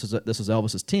 Okay, well, this is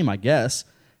Elvis's team, I guess,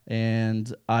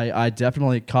 and I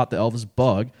definitely caught the Elvis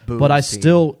bug. Boom but I team.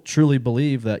 still truly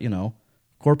believe that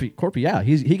Corpy, yeah,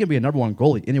 he can be a number 1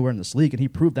 goalie anywhere in this league, and he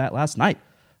proved that last night.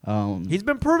 He's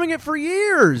been proving it for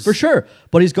years. For sure,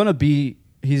 but he's going to be.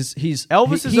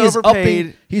 Elvis is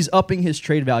overpaid. He's upping his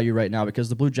trade value right now because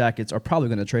the Blue Jackets are probably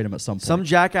going to trade him at some point. Some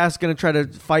jackass going to try to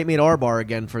fight me at our bar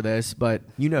again for this, but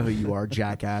you know who you are,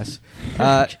 jackass.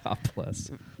 God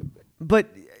bless. But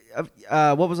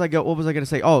what was I going to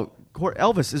say? Oh,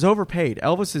 Elvis is overpaid.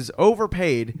 Elvis is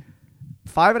overpaid.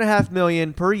 $5.5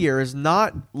 million per year is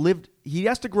not lived. He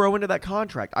has to grow into that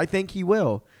contract. I think he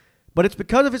will, but it's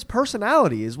because of his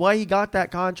personality is why he got that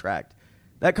contract.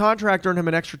 That contract earned him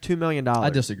an extra $2 million.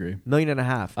 I disagree. $1.5 million.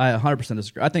 I 100%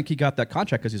 disagree. I think he got that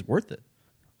contract because he's worth it.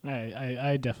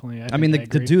 I definitely. I mean,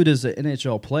 the dude is an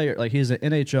NHL player. Like, he's an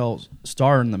NHL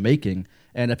star in the making.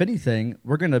 And if anything,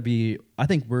 I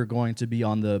think we're going to be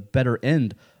on the better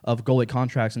end of goalie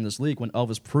contracts in this league when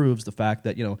Elvis proves the fact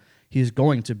that, he's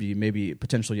going to be maybe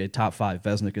potentially a top 5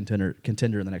 Vezina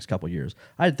contender in the next couple of years.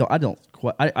 I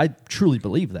truly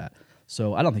believe that.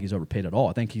 So I don't think he's overpaid at all.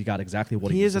 I think he got exactly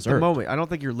what he is deserved. At the moment. I don't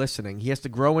think you're listening. He has to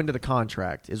grow into the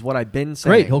contract, is what I've been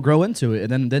saying. Great, he'll grow into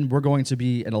it, and then we're going to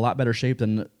be in a lot better shape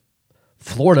than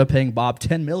Florida paying Bob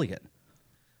 $10 million.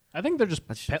 I think they're just.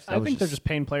 They're just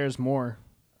paying players more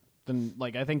than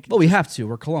I think. Well, we have to.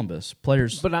 We're Columbus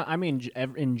players, but I mean,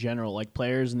 in general,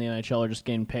 players in the NHL are just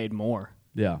getting paid more.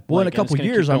 Yeah. Well, in a couple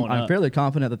years, I'm fairly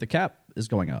confident that the cap is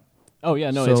going up. Oh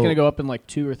yeah, no, it's going to go up in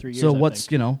 2 or 3 years. So what's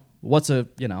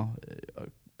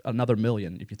another $1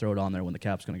 million if you throw it on there when the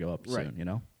cap's going to go up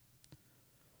soon?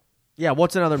 Yeah,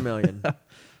 what's another $1 million?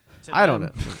 I don't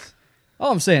know.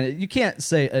 All I'm saying, you can't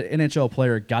say an NHL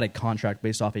player got a contract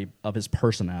based off of his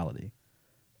personality.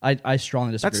 I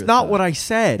strongly disagree. That's with not that. what I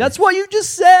said. That's what you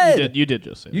just said. You did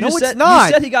just say. You no, just it's said, not.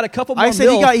 You said he got a couple more. I said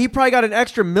he probably got an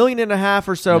extra $1.5 million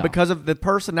or so because of the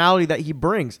personality that he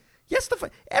brings. Yes,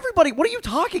 everybody. What are you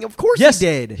talking? Of course, yes, he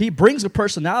did. He brings a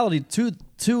personality to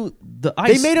the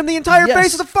ice. They made him the entire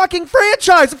face of the fucking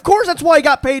franchise. Of course, that's why he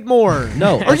got paid more.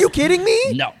 No, are you kidding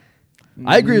me? No,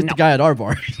 I agree with the guy at our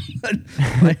bar.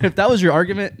 If that was your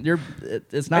argument,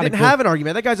 it's not. I didn't have an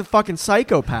argument. That guy's a fucking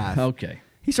psychopath. Okay.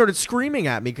 He started screaming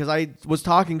at me because I was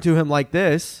talking to him like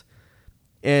this,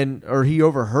 or he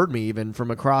overheard me even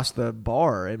from across the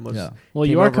bar and was. Yeah. Well,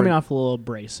 you are coming off a little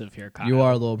abrasive here, Kyle. You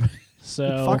are a little.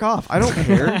 So fuck off. I don't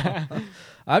care.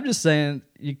 I'm just saying.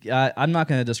 I'm not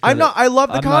going to discredit. I'm not. I love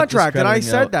the I'm not contract, and I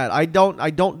discrediting said that. I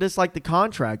don't dislike the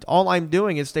contract. All I'm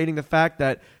doing is stating the fact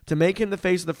that to make him the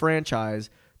face of the franchise,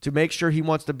 to make sure he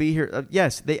wants to be here.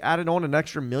 Yes, they added on an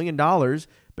extra $1 million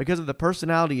because of the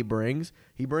personality he brings.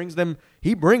 He brings them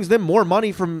more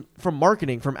money from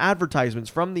marketing, from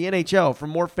advertisements, from the NHL, from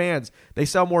more fans. They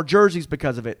sell more jerseys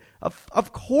because of it.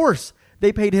 Of course,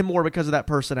 they paid him more because of that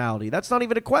personality. That's not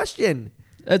even a question.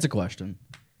 It's a question.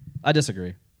 I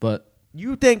disagree, but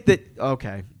you think they're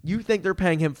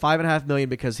paying him $5.5 million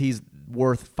because he's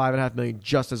worth $5.5 million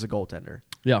just as a goaltender.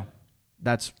 Yeah,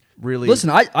 that's really. Listen,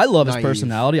 I love his naive.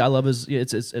 personality. I love his.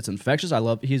 It's infectious.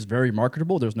 He's very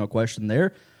marketable. There's no question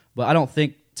there. But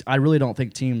I really don't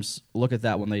think teams look at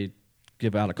that when they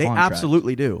give out a They contract.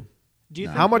 absolutely do. Do you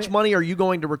How much money are you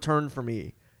going to return for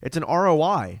me? It's an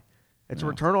ROI. It's a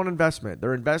return on investment.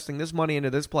 They're investing this money into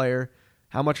this player.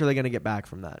 How much are they going to get back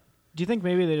from that? Do you think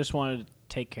maybe they just wanted to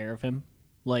take care of him?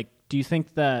 Like, do you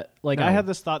think that? Like, No. I had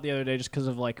this thought the other day just because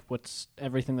of like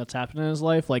everything that's happened in his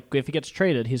life. Like, if he gets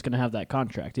traded, he's going to have that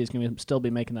contract. He's going to still be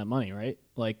making that money, right?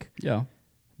 Like, Yeah.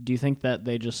 do you think that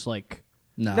they just like?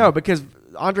 No, because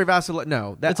Andre Vasilevsky.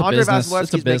 No, that It's a Andre business.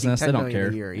 Vasilevsky's It's a business. making $10 They don't million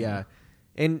care. a year. Yeah,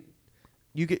 and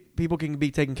people can be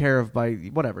taken care of by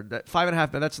whatever. That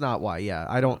 $5.5. That's not why. Yeah,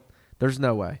 I don't. There's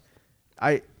no way.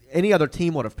 Any other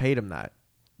team would have paid him that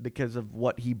because of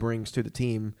what he brings to the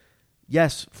team.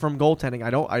 Yes, from goaltending. I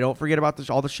don't forget about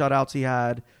all the shutouts he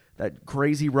had. That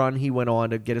crazy run he went on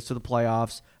to get us to the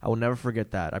playoffs. I will never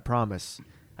forget that. I promise.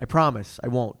 I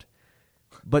won't.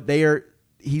 But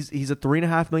he's a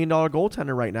 $3.5 million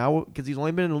goaltender right now because he's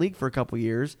only been in the league for a couple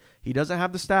years. He doesn't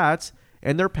have the stats,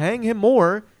 and they're paying him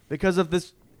more because of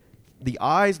this, the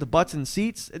eyes, the butts and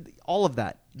seats, all of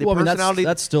that. The Well, I mean, personality,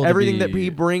 that's still to everything be- that he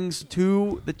brings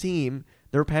to the team.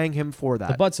 They're paying him for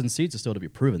that. The butts and seats is still to be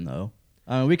proven, though.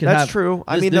 We could That's have true.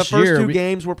 I this- mean, the this first year, two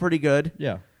games were pretty good.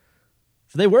 Yeah.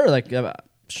 So they were like,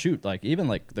 even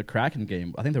like the Kraken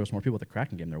game. I think there was more people at the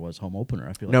Kraken game than there was home opener.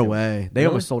 I feel like No it was- way. They Really?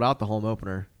 almost sold out the home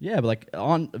opener. Yeah, but like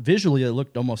visually, it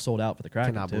looked almost sold out for the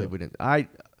Kraken. Cannot too. believe we didn't.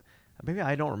 Maybe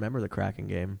I don't remember the Kraken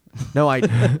game. No, I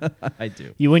I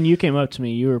do. When you came up to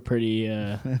me, you were pretty.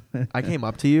 I came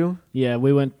up to you. Yeah,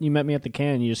 we went. You met me at the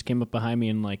can. You just came up behind me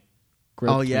and like.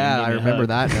 groped Oh me and yeah, gave I me a remember hug.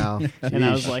 that now. And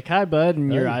I was like, "Hi, bud,"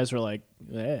 and your Hey. eyes were like,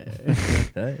 eh.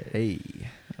 hey.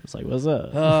 I was like, "What's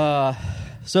up?"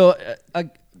 So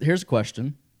here's a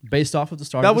question based off of the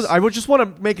start. That of was. this- I would just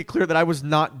want to make it clear that I was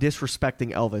not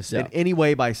disrespecting Elvis in Yeah. any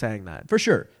way by saying that. for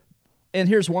sure. And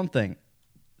here's one thing: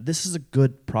 this is a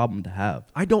good problem to have.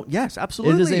 I don't. Yes,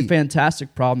 absolutely. It is a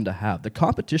fantastic problem to have. The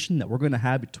competition that we're going to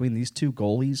have between these two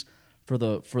goalies for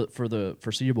the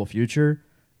foreseeable future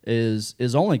is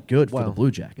only good for the Well,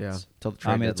 Blue Jackets. yeah, till the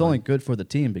trade I mean, it's deadline. only good for the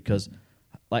team because,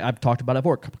 like I've talked about it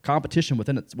before, competition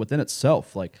within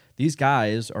itself. Like these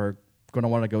guys are going to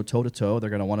want to go toe to toe. They're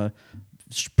going to want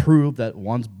to prove that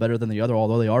one's better than the other,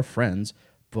 although they are friends.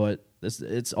 But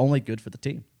it's only good for the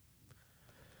team.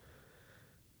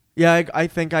 Yeah, I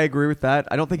think I agree with that.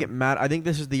 I don't think it matters. I think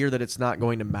this is the year that it's not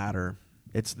going to matter.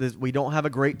 It's this. We don't have a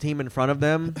great team in front of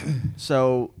them,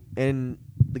 so in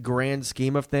the grand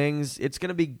scheme of things, it's going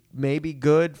to be maybe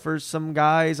good for some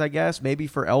guys, I guess. Maybe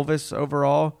for Elvis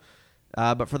overall,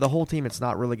 but for the whole team, it's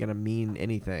not really going to mean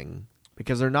anything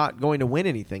because they're not going to win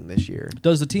anything this year.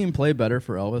 Does the team play better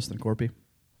for Elvis than Corpy?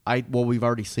 Well, we've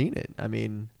already seen it. I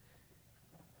mean,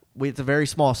 it's a very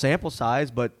small sample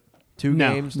size, but two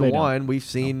No, games to they don't. one, we've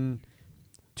seen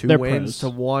two They're wins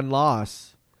pros. to one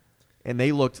loss, and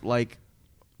they looked like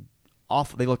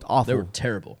awful. They looked awful They were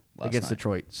terrible against night.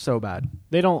 Detroit. So bad.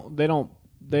 They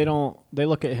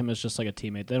look at him as just like a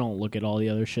teammate. They don't look at all the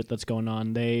other shit that's going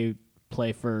on. They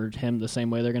play for him the same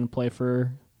way they're going to play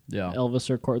for Yeah. Elvis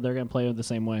or Court. They're going to play the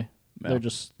same way. Yeah. They're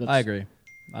just. I agree.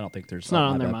 I don't think there's. It's not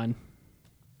my on their bad. mind.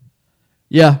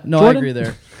 Yeah, no, Jordan? I agree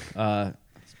there.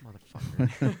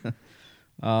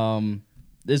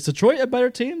 Is Detroit a better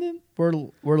team then?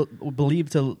 We're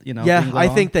believed to, being Yeah, let I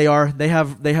on? think they are. They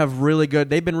have really good.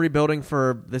 They've been rebuilding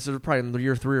for this is probably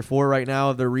year 3 or 4 right now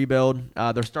of their rebuild.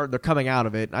 They're coming out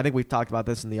of it. I think we've talked about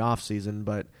this in the offseason,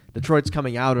 but Detroit's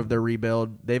coming out of their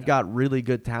rebuild. They've got really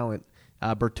good talent.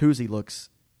 Bertuzzi looks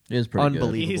It is pretty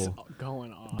unbelievable. He's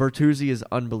going off. Bertuzzi is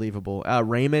unbelievable.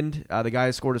 Raymond, the guy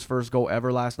who scored his first goal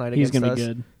ever last night He's against gonna us. be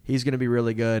good. He's going to be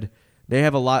really good. They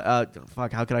have a lot. How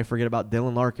could I forget about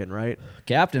Dylan Larkin, right? good.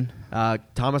 Captain.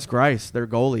 Thomas Grice, their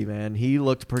goalie, man. He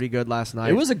looked pretty good last night.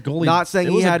 It was a goalie. Not saying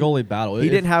it he was had a goalie battle. He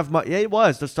didn't have much. Yeah, it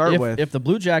was to start with. If the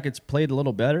Blue Jackets played a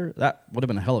little better, that would have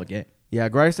been a hell of a game. Yeah,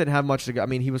 Grice didn't have much to go. I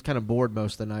mean, he was kind of bored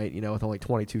most of the night, with only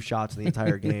 22 shots in the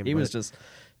entire game.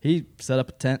 He set up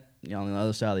a tent, on the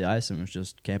other side of the ice and was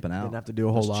just camping out. Didn't have to do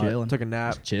a whole Just lot. chilling. Took a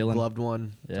nap. Just chilling. Gloved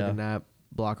one. Yeah. Took a nap.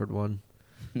 Blockered one.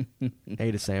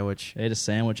 Ate a sandwich. Ate a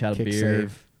sandwich, had a Kick beer.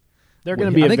 save. They're going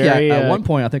to be I a think very. at one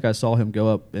point, I think I saw him go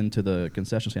up into the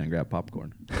concession stand and grab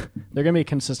popcorn. They're going to be a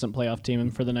consistent playoff team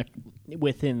for the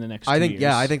within the next. 2 I think. years.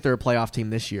 Yeah, I think they're a playoff team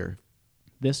this year.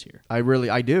 this year. I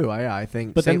do. I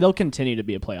think. But then they'll continue to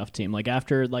be a playoff team. Like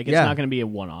after, it's Yeah. not going to be a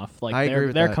one-off. Like I agree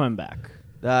with they're that. coming back.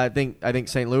 I think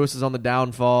St. Louis is on the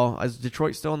downfall. Is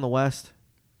Detroit still in the West?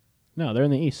 No, they're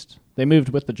in the East. They moved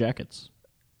with the Jackets.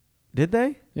 Did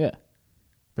they? Yeah.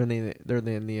 They're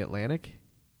in the Atlantic.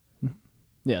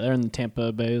 Yeah, they're in the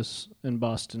Tampa Bay's and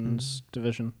Boston's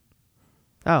division.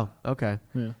 Oh, okay.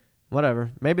 Yeah.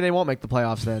 Whatever. Maybe they won't make the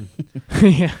playoffs then.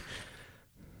 Yeah.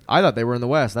 I thought they were in the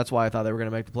West. That's why I thought they were going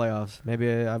to make the playoffs. Maybe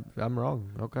I'm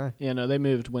wrong. Okay. Yeah, no, they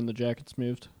moved when the Jackets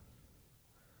moved.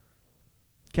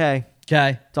 Okay.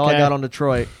 Okay. That's all I Okay. got on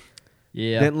Detroit.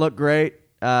 Yeah. Didn't look great.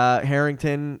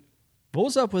 Harrington. What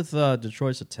was up with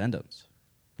Detroit's attendance?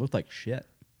 Looked like shit.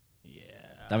 Yeah.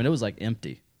 I mean, it was like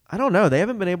empty. I don't know. They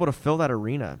haven't been able to fill that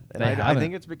arena. And They I haven't.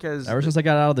 think it's because Ever since I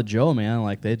got out of the Joe, man,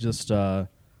 like they just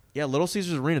yeah, Little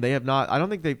Caesars Arena, they have not. I don't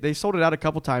think they sold it out a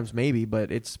couple times maybe,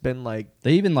 but it's been like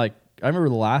they even like I remember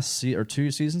the last or 2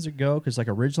 seasons ago because like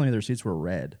originally their seats were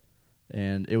red,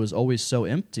 and it was always so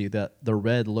empty that the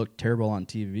red looked terrible on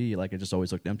TV. Like it just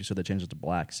always looked empty, so they changed it to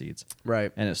black seats,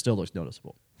 right. and it still looks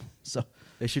noticeable. So,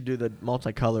 They should do the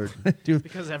multicolored. dude,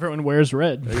 Because everyone wears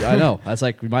red. I know that's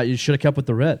like you should have kept with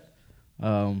the red.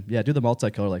 Yeah, do the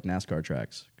multicolor like NASCAR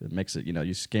tracks. It makes it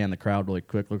you scan the crowd really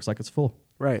quick. Looks like it's full.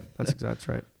 Right. That's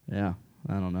right. Yeah,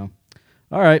 I don't know.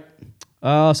 All right.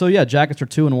 So yeah, Jackets are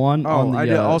 2-1. Oh, on the, I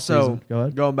did also season. Go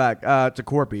ahead. going back to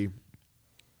Corpy.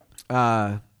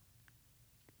 Yeah,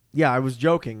 I was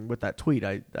joking with that tweet.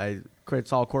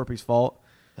 It's all Corpy's fault.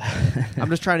 I'm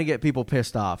just trying to get people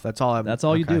pissed off. That's all. That's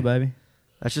all you do, baby.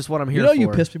 That's just what I'm here You know for. you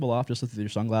piss people off just with your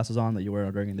sunglasses on that you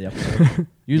wear during the episode.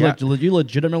 You Yeah. you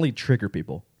legitimately trigger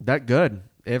people. That good.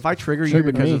 If I trigger you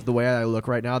Triggered because me. of the way I look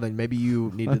right now, then maybe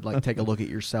you need to like take a look at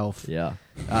yourself Yeah,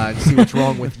 and see what's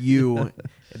wrong with you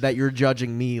that you're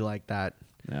judging me like that.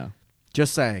 yeah.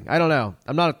 Just saying. I don't know.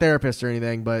 I'm not a therapist or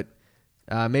anything, but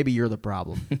maybe you're the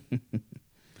problem.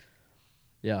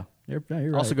 Yeah, you're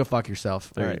right. Also, go fuck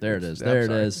yourself. there, All right. there it is. I'm There it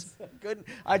sorry. is. Good.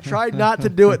 I tried not to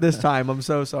do it this time. I'm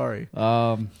so sorry.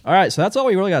 All right, so that's all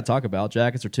we really got to talk about.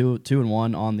 Jackets are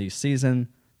 2-1 on the season.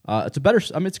 It's a better.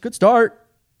 I mean, it's a good start,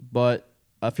 but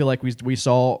I feel like we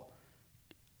saw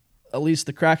at least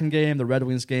the Kraken game, the Red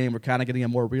Wings game. We're kind of getting a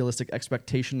more realistic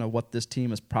expectation of what this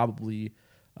team is probably,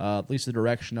 at least the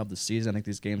direction of the season. I think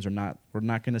these games are not. We're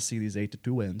not going to see these 8-2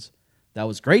 wins. That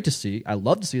was great to see. I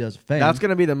love to see that as a fan. That's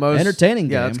going to be the most entertaining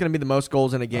Yeah, game. that's going to be the most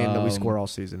goals in a game that we score all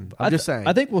season. I'm just saying.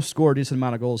 I think we'll score a decent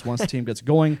amount of goals once the team gets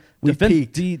going. We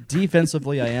peaked.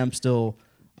 Defensively, I am still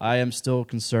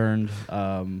concerned.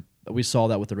 We saw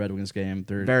that with the Red Wings game.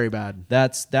 very bad.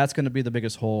 That's going to be the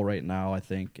biggest hole right now, I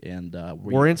think. And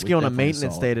Warinsky on a definitely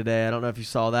maintenance saw day it. today. I don't know if you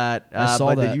saw that. I saw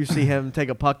but that. Did you see him take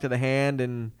a puck to the hand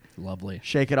and Lovely.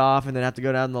 shake it off, and then have to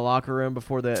go down in the locker room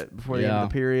before the end Yeah. of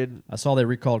the period? I saw they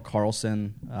recalled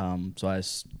Carlson.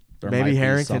 There might Maybe be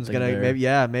Harrington's something gonna.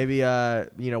 there. Maybe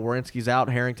Warinsky's out.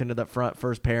 Harrington to the front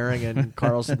first pairing, and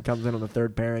Carlson comes in on the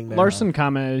third pairing. There. Larson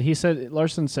commented.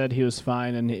 Larson said he was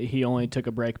fine, and he only took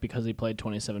a break because he played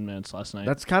 27 minutes last night.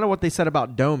 That's kind of what they said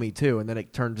about Domi too, and then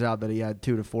it turns out that he had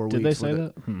 2 to 4 Did weeks. they say with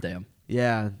it. that? Damn.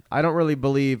 Yeah, I don't really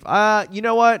believe. You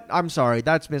know what? I'm sorry.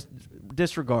 That's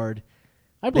disregard.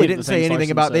 I They believe didn't the say things anything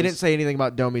Larson about. They says. didn't say anything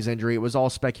about Domi's injury. It was all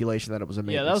speculation that it was a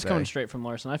maintenance Yeah, that was day. coming straight from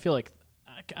Larson. I feel like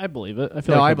I believe it. I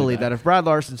feel No, like I he'll be believe back. that. If Brad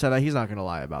Larson said that, he's not going to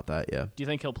lie about that. Yeah. Do you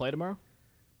think he'll play tomorrow?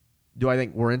 Do I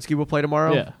think Warinsky will play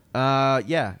tomorrow? Yeah.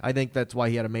 Yeah. I think that's why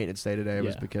he had a maintenance day today.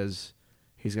 Was Yeah. because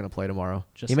he's going to play tomorrow.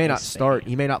 Just He may to not stay. start.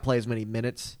 He may not play as many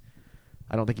minutes.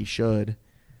 I don't think he should.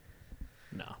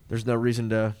 No. There's no reason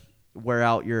to wear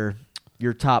out your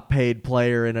top paid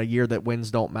player in a year that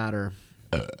wins don't matter.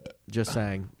 Just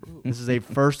saying. This is a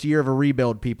first year of a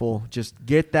rebuild, people. Just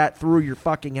get that through your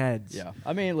fucking heads. Yeah,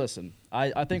 I mean, listen,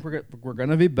 I think we're going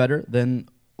to be better than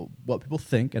what people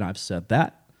think, and I've said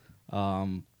that.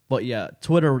 But yeah,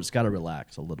 Twitter's got to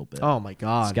relax a little bit. Oh my It's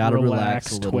God. got to relax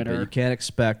Relax, a little Twitter. bit. You can't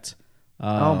expect.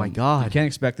 Oh my God. You can't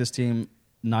expect this team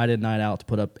night in night out to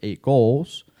put up 8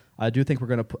 goals. I do think we're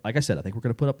going to put, like I said, I think we're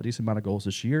going to put up a decent amount of goals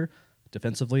this year.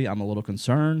 Defensively, I'm a little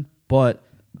concerned, but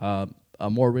a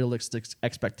more realistic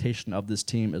expectation of this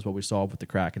team is what we saw with the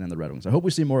Kraken and the Red Wings. I hope we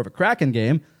see more of a Kraken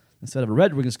game instead of a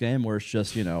Red Wings game where it's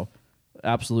just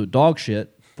absolute dog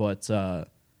shit. But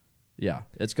yeah,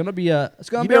 it's gonna be a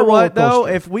You be know a roller what though?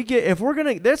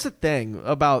 coaster. That's the thing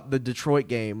about the Detroit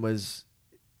game was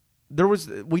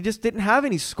we just didn't have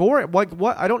any score. Like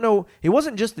what? I don't know. It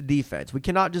wasn't just the defense. We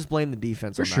cannot just blame the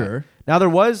defense For on that. sure. Now there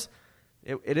was.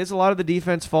 It is a lot of the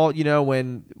defense fault,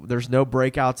 when there's no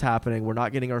breakouts happening. We're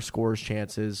not getting our scores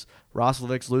chances.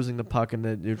 Roslovic's losing the puck in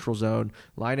the neutral zone.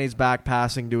 Laine's back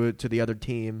passing to the other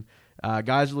team.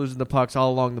 Guys are losing the pucks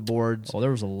all along the boards. Oh,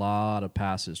 there was a lot of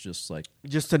passes just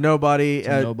Just to nobody.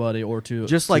 to nobody or to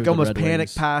Just to like the Almost Red panic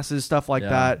Wings. passes, stuff like Yeah,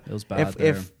 that. it was bad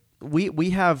If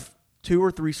we have 2 or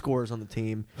 3 scores on the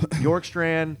team,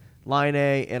 Bjorkstrand, Laine,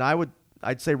 and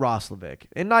I'd say Roslovic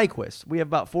and Nyquist. We have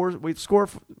about 4. We score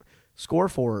score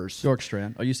forers.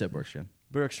 Bjorkstrand. Oh, you said Bjorkstrand.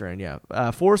 Bjorkstrand,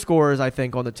 yeah. 4 scorers, I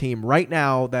think, on the team right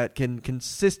now that can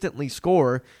consistently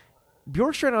score.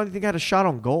 Bjorkstrand, I don't think, had a shot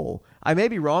on goal. I may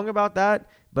be wrong about that,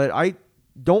 but I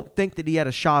don't think that he had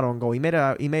a shot on goal. He may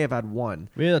have had one.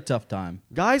 We had a tough time.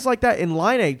 Guys like that in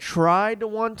Line A tried to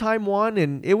one-time one,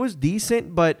 and it was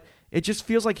decent, but it just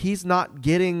feels like he's not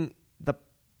getting the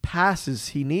passes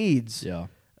he needs. Yeah.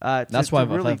 That's why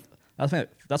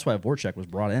that's why Voracek was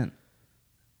brought in.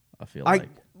 I feel like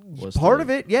was part the- of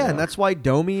it, yeah, and that's why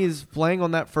Domi is playing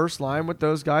on that first line with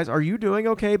those guys. Are you doing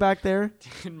okay back there?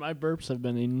 Dude, my burps have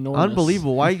been enormous.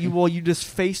 Unbelievable. Why you just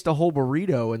faced a whole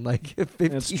burrito in like 15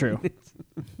 That's true. minutes.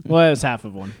 Well, it was half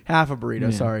of one. Half a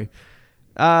burrito, Yeah. sorry.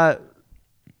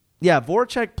 Yeah,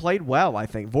 Voracek played well, I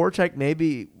think. Voracek may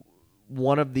be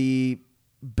one of the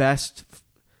best.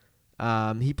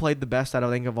 He played the best out, I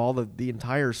think, of all the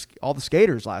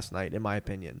skaters last night, in my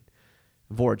opinion.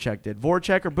 Voracek did.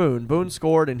 Voracek or Boone. Boone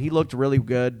scored, and he looked really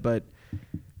good, but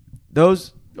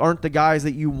those aren't the guys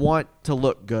that you want to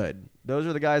look good. Those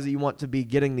are the guys that you want to be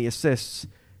getting the assists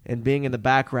and being in the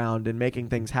background and making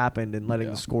things happen and letting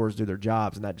the scorers do their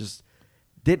jobs, and that just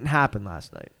didn't happen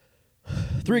last night.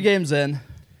 3 games in.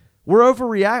 I'm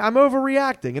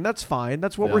overreacting, and that's fine.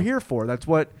 That's what we're here for. That's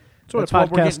what a we're getting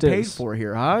podcast paid is. for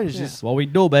here, huh? It's just It's what we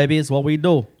do, baby. It's what we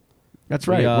do. that's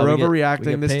right. We We're get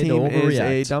overreacting. This paid to team is a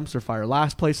overreact. dumpster fire.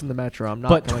 Last place in the Metro. I'm not.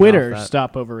 But coming Twitter, off that.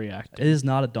 stop overreacting. It is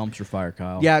not a dumpster fire,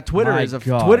 Kyle. Yeah, Twitter My is a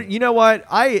God. Twitter. You know what?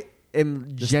 I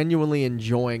am genuinely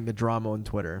enjoying the drama on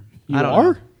Twitter. You I don't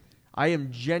are? know. I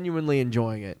am genuinely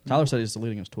enjoying it. Tyler said he's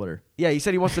deleting his Twitter. Yeah, he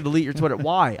said he wants to delete your Twitter.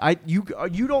 Why? You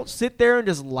don't sit there and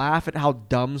just laugh at how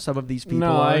dumb some of these people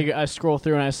No, are. I scroll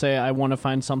through and I say I want to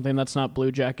find something that's not Blue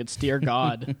Jackets. Dear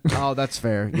God. Oh, that's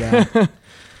fair. Yeah.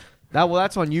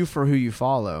 That's on you for who you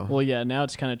follow. Well, yeah. Now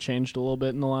it's kind of changed a little bit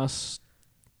in the last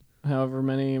however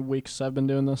many weeks I've been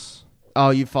doing this. Oh,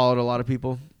 you've followed a lot of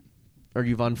people, or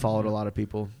you've unfollowed a lot of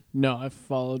people. No, I've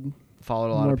followed A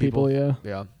lot more of people.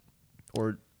 Yeah.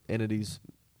 Or entities.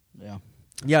 Yeah.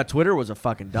 Yeah, Twitter was a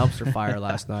fucking dumpster fire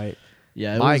last night.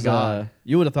 Yeah, it My was, God.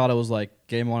 You would have thought it was like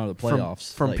game 1 of the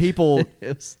playoffs. From Like, people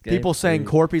it was game people saying 3.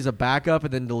 Corpy's a backup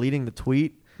and then deleting the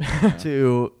tweet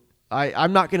to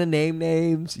I'm not gonna name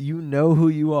names. You know who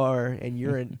you are, and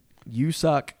you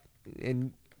suck.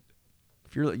 And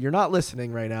if you're not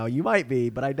listening right now, you might be,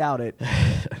 but I doubt it.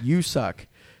 You suck.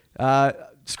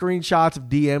 Screenshots of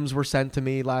DMs were sent to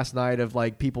me last night of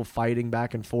like people fighting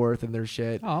back and forth and their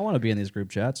shit. Oh, I want to be in these group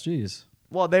chats. Jeez.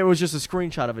 Well, there was just a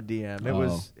screenshot of a DM.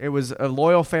 Oh. It was a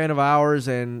loyal fan of ours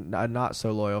and a not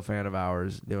so loyal fan of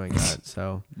ours doing that.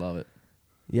 So Love it.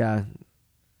 yeah,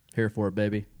 Here for it,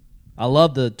 baby. I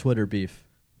love the Twitter beef.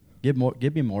 Give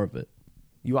me more of it.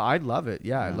 I'd love it.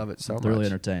 Yeah, I love it so Thoroughly much.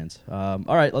 entertains. All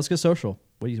right, let's get social.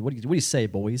 What do you say,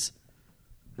 boys?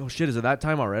 Oh shit! Is it that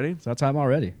time already? It's that time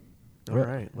already. All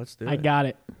right, let's do it. I got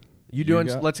it. You doing?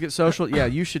 got- Let's get social. Yeah,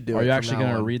 you should do it. Are you from actually now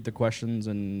going to on. read the questions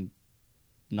and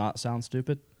not sound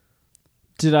stupid?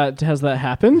 Has that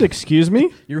happened? Excuse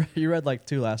me? You read like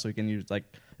 2 last week, and you like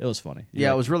it was funny.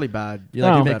 Yeah, it was really bad. You,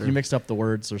 like, Oh. you mixed up the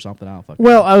words or something. I don't fucking.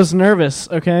 Well, I was nervous.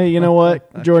 Okay, you know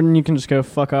what, Jordan, you can just go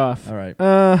fuck off. All right.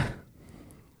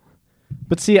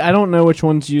 But see, I don't know which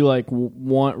ones you like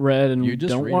want read and You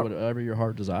just don't read want. whatever your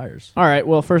heart desires. All right.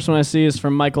 Well, first one I see is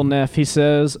from Michael Neff. He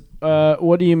says,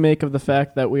 "What do you make of the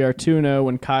fact that we are 2-0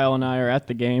 when Kyle and I are at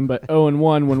the game, but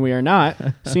 0-1 when we are not?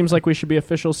 Seems like we should be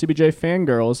official CBJ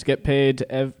fangirls, get paid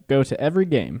to go to every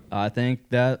game." I think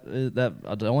that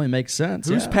only makes sense.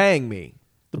 Who's yeah. paying me?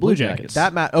 The Blue Jackets.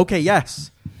 That okay,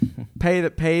 yes. Pay the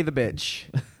bitch.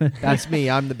 That's me.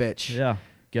 I'm the bitch. Yeah.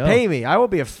 Go. Pay me. I will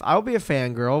be a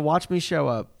fangirl. Watch me show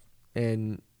up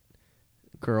in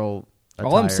girl attire.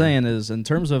 All I'm saying is, in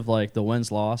terms of like the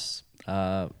wins loss,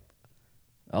 Elvis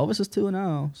is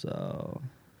 2-0. So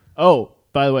Oh,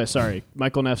 by the way, sorry.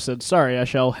 Michael Neff said, "Sorry, I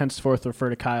shall henceforth refer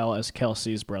to Kyle as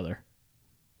Kelsey's brother."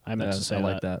 I meant to say I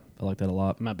like that. I like that a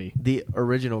lot. Might be. The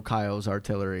original Kyle's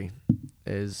artillery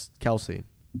is Kelsey.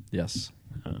 Yes.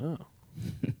 Oh,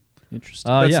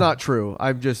 interesting. That's yeah. not true.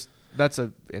 That's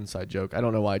an inside joke. I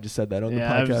don't know why I just said that on the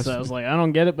I podcast. was like, I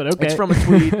don't get it, but okay. It's from a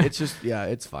tweet. It's just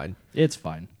it's fine. It's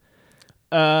fine.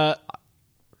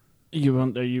 You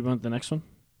want the next one?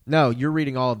 No, you're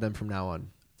reading all of them from now on.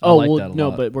 I like that a no,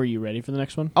 lot. but were you ready for the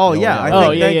next one? Oh, Oh, yeah. yeah. I Oh,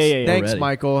 think, yeah, thanks, yeah. Thanks, Already.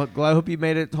 Michael. Glad I hope you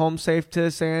made it home safe to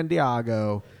San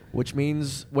Diego, which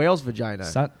means whale's vagina.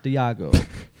 Santiago,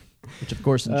 which of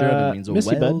course in German means a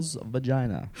Missy bud. whale's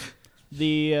vagina.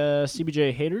 The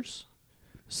CBJ haters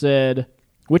said,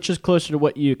 which is closer to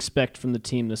what you expect from the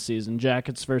team this season?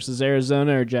 Jackets versus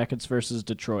Arizona or Jackets versus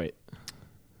Detroit?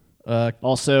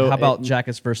 Also, how about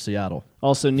Jackets versus Seattle?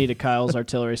 Also, Nita Kyle's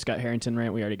artillery Scott Harrington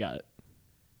rant. We already got it.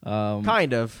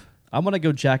 Kind of. I'm gonna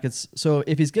go Jackets. So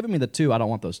if he's giving me the 2, I don't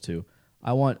want those 2.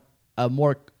 I want a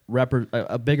more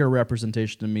a bigger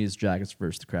representation to me is Jackets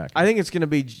versus the Kraken. I think it's going to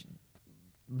be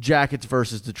Jackets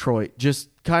versus Detroit. Just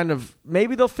kind of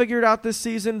maybe they'll figure it out this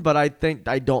season, but I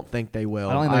don't think they will.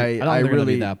 I don't think they're going to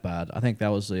be that bad. I think that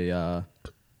was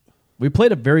we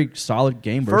played a very solid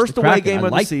game versus first the Kraken. away game I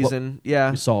of the liked season. what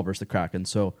Yeah, we saw versus the Kraken.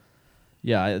 So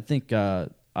yeah, I think I'm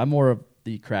more of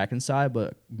the Kraken side,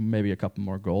 but maybe a couple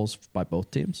more goals by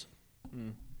both teams.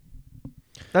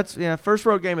 that's first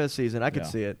road game of the season. I could Yeah.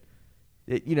 see it.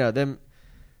 Them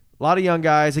a lot of young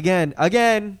guys again,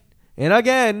 and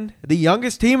again, the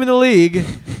youngest team in the league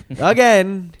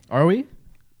again. Are we?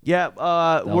 Yeah,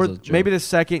 was we're a joke. maybe the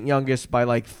second youngest by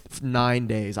like 9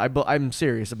 days. I'm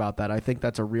serious about that. I think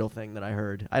that's a real thing that I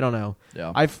heard. I don't know.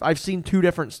 Yeah. I've seen 2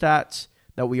 different stats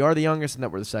that we are the youngest and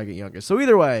that we're the second youngest. So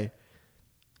either way,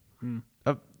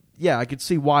 I could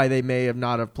see why they may have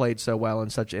not have played so well in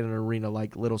an arena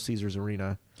like Little Caesars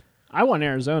Arena. I want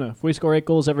Arizona. If we score 8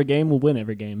 goals every game, we'll win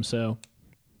every game. So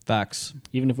Facts.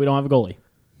 even if we don't have a goalie,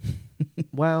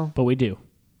 Well, but we do.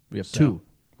 We have So, 2.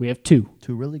 We have 2.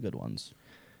 2 really good ones.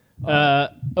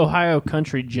 Ohio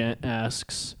Country Gent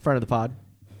asks, friend of the pod.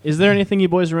 is there anything you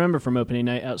boys remember from opening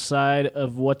night outside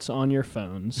of what's on your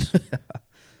phones?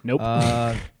 Nope.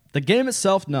 The game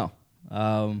itself, no.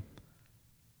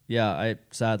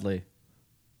 Sadly,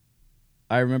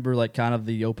 I remember like kind of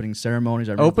the opening ceremonies.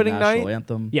 I remember Opening the national night?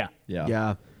 anthem. Yeah.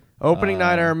 Yeah. Opening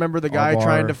night, I remember the guy R-Bar.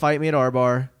 trying to fight me at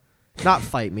R-Bar. Not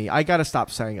fight me. I got to stop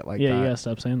saying it like Yeah, that. you gotta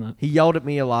stop saying that. He yelled at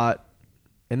me a lot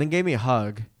and then gave me a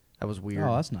hug. That was weird.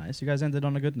 Oh, that's nice. You guys ended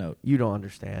on a good note. You don't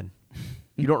understand.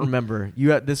 You don't remember.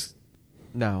 You had this.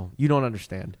 No, you don't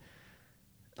understand.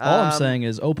 All I'm saying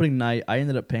is, opening night, I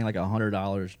ended up paying like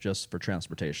 $100 just for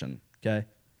transportation. Okay,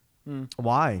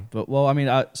 Why? but well, I mean,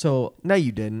 No,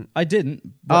 you didn't. I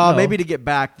didn't. But no. Maybe to get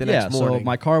back the next morning. So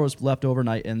my car was left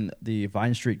overnight in the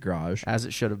Vine Street garage. As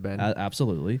it should have been.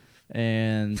 Absolutely,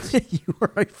 and You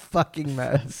were a fucking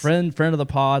mess. friend of the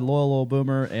pod, loyal little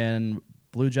boomer, and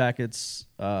Blue Jackets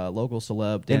local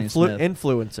celeb Danny Smith,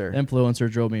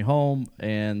 influencer drove me home,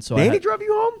 and so Danny drove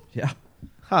you home? Yeah,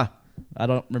 Huh. I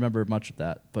don't remember much of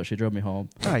that, but she drove me home.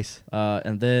 Nice.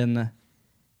 And then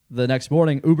the next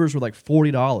morning, Ubers were like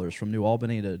 $40 from New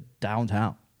Albany to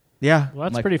downtown. Yeah. Well,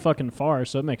 that's Like- pretty fucking far,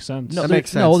 so it makes sense. That they're-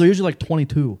 makes No, sense. they're usually like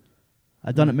 22.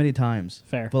 I've done it many times.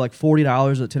 Fair. But like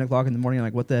 $40 at 10 o'clock in the morning, I'm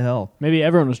like, what the hell? Maybe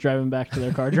everyone was driving back to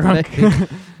their car drunk.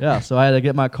 Yeah, so I had to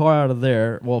get my car out of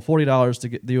there. Well, $40 to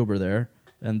get the Uber there.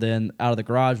 And then out of the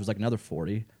garage was like another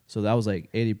 40. So that was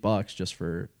like $80 just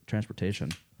for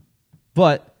transportation.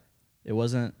 But it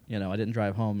wasn't, I didn't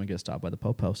drive home and get stopped by the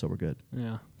Popo, so we're good.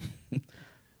 Yeah.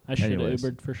 I should have Anyways.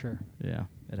 Ubered for sure. Yeah,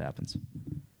 it happens.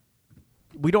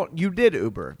 You did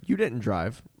Uber. You didn't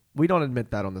drive. We don't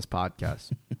admit that on this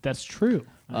podcast. That's true.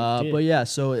 I did. But yeah,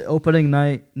 so opening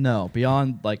night, no.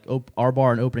 Beyond like our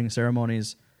bar and opening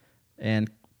ceremonies and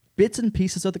bits and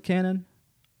pieces of the canon,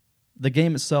 the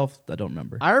game itself, I don't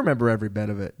remember. I remember every bit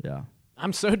of it. Yeah.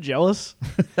 I'm so jealous.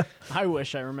 I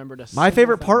wish I remembered a My single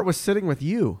favorite thing. part was sitting with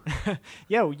you.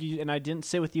 Yeah, and I didn't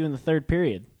sit with you in the third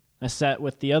period. I sat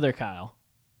with the other Kyle.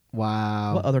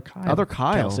 Wow. What other Kyle? Other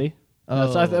Kyle. Kelsey.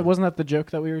 Oh. Wasn't that the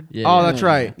joke that we were... Yeah. Oh, that's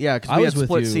right. Yeah, because I we was had with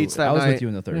split you. seats that I was night. with you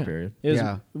in the third Yeah. period. It was,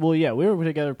 Yeah. Well, yeah, we were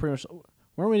together pretty much...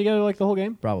 Weren't we together like the whole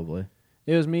game? Probably.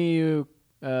 It was me, you,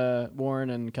 Warren,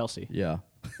 and Kelsey. Yeah.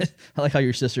 I like how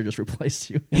your sister just replaced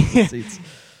you in the seats.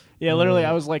 Yeah, literally,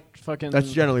 I was like fucking...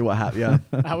 That's generally what happened.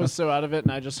 Yeah. I was so out of it,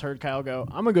 and I just heard Kyle go,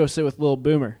 I'm going to go sit with Lil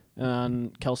Boomer.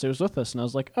 And Kelsey was with us, and I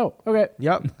was like, oh, okay.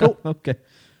 Yep. Cool. Okay.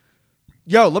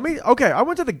 Yo, I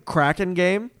went to the Kraken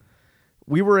game.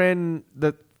 We were in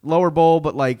the lower bowl,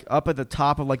 but like up at the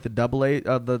top of like the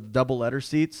double letter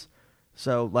seats.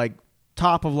 So like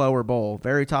top of lower bowl,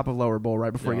 very top of lower bowl,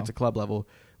 right before you Yeah. get to club level.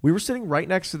 We were sitting right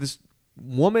next to this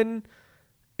woman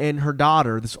and her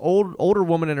daughter, this older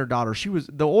woman and her daughter.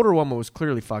 The older woman was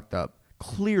clearly fucked up.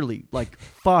 Clearly, like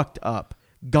fucked up.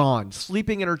 Gone.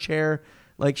 Sleeping in her chair,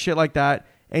 like shit like that,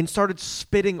 and started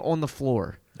spitting on the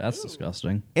floor. That's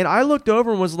disgusting. And I looked over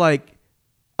and was like,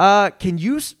 can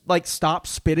you like stop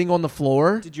spitting on the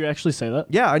floor? Did you actually say that?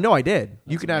 Yeah, I know I did.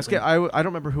 You can ask it. I don't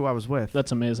remember who I was with.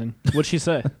 That's amazing. What'd she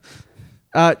say?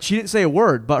 She didn't say a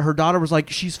word, but her daughter was like,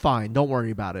 she's fine. Don't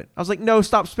worry about it. I was like, no,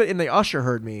 stop spitting. And the usher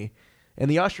heard me. And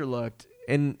the usher looked,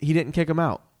 and he didn't kick him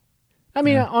out. I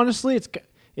mean, honestly,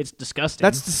 it's disgusting.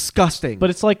 That's disgusting. But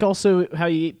it's like also how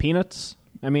you eat peanuts.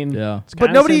 I mean, Yeah. it's but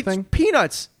kinda nobody the eats same thing.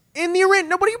 peanuts. in the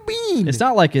arena. What do you mean? It's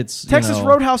not like it's Texas you know,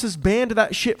 Roadhouse has banned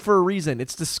that shit for a reason.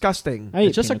 It's disgusting. I eat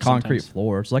It's just a peanuts concrete sometimes.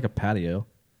 floor. It's like a patio.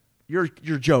 You're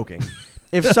joking.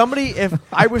 If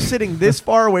I was sitting this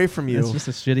far away from you, It's just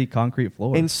a shitty concrete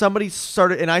floor. and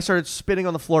I started spitting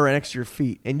on the floor right next to your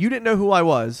feet, and you didn't know who I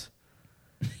was,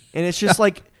 and it's just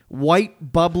like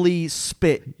white bubbly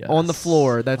spit on the Yes.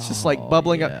 floor that's just like Oh,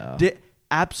 bubbling yeah. up.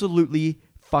 Absolutely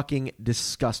fucking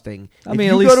disgusting. I mean,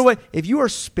 at least- If you are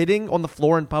spitting on the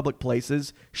floor in public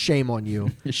places, shame on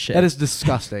you. Shit. That is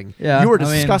disgusting. Yeah, you are a I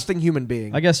mean, disgusting human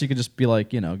being. I guess you could just be like,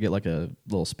 get like a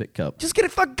little spit cup. Just get a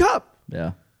fucking cup.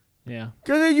 Yeah. Yeah.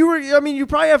 Because you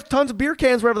probably have tons of beer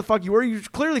cans wherever the fuck you were. You're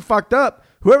clearly fucked up,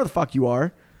 whoever the fuck you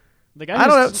are. The guy I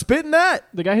don't know. who Spit in that.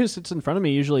 The guy who sits in front of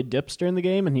me usually dips during the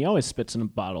game, and he always spits in a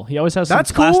bottle. He always has That's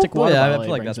some cool. plastic Well, water yeah, I bottle. feel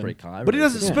he like brings that's in. pretty common. But he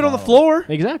doesn't Everybody spit on the spits floor.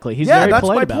 Exactly. He's Yeah, very that's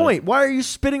polite my about point. It. Why are you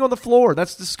spitting on the floor?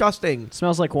 That's disgusting. It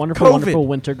smells like wonderful, COVID. wonderful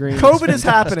wintergreen. COVID is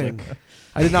Fantastic. happening.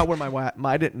 I did not wear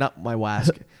my did not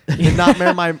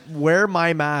wear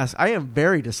my mask. I am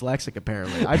very dyslexic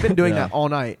apparently. I've been doing Yeah. that all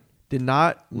night. Did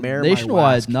not wear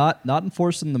Nationwide, my mask. not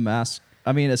enforcing the mask.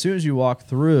 I mean, as soon as you walk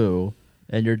through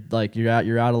and you're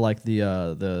out of like the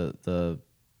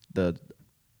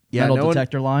Yeah, metal no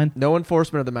detector line, No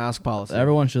enforcement of the mask policy.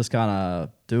 everyone's just kind of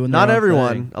doing. Not their own everyone.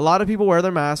 thing. A lot of people wear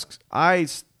their masks.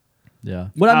 Yeah.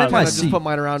 When I'm in I my just seat, put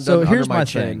mine around. so under here's my my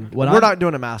chin. thing. When We're I'm- not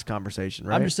doing a mask conversation,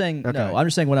 right? I'm just saying Okay. no. I'm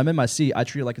just saying when I'm in my seat, I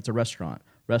treat it like it's a restaurant.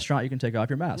 Restaurant, you can take off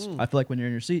your mask. I feel like when you're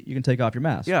in your seat, you can take off your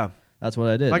mask. Yeah. That's what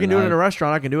I did. If I can And do it in a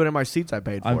restaurant, I can do it in my seats I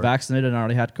paid for. I'm vaccinated and I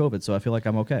already had COVID, so I feel like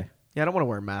I'm okay. Yeah, I don't want to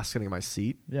wear a mask sitting in my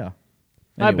seat. Yeah.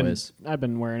 I've Anyways,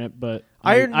 been wearing it, but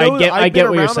I've get been what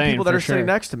you're around the saying. people that for are sitting sure.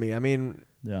 next to me. I mean,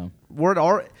 yeah.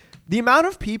 the amount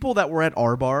of people that were at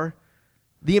our bar,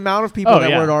 the amount of people Oh, that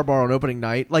yeah. were at our bar on opening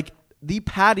night, like the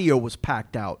patio was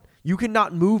packed out. You could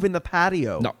not move in the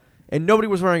patio. No. And nobody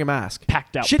was wearing a mask.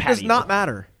 Packed out Shit does patio. not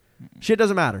matter. Shit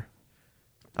doesn't matter.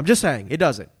 I'm just saying, it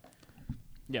doesn't.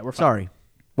 Yeah, we're fine. Sorry.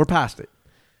 We're past it.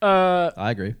 I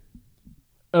agree.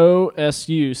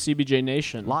 OSU CBJ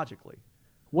Nation. Logically.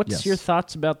 What's Yes. your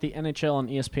thoughts about the NHL on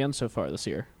ESPN so far this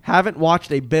year? Haven't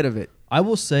watched a bit of it. I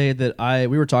will say that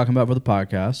we were talking about for the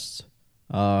podcast.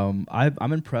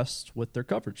 I'm impressed with their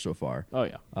coverage so far. Oh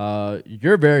yeah,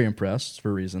 You're very impressed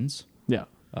for reasons. yeah.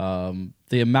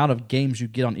 The amount of games you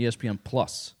get on ESPN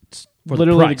Plus. It's For the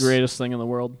literally the price. greatest thing in the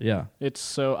world. Yeah. It's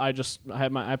so I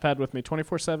have my iPad with me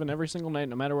 24/7 every single night,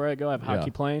 no matter where I go. I have hockey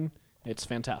Yeah. playing. It's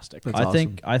fantastic. That's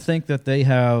I think that they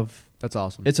have. That's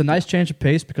awesome. It's a nice change of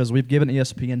pace because we've given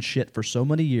ESPN shit for so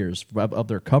many years of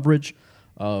their coverage,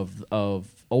 of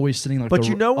always sitting like But the,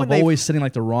 you know when of they've- always sitting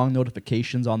like the wrong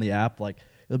notifications on the app, like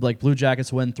Blue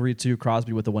Jackets win 3-2,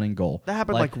 Crosby with the winning goal. that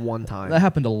happened like one time. That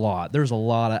happened a lot. There's a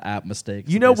lot of app mistakes.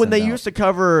 You know, when they used to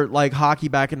cover like hockey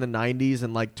back in the 90s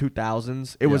and like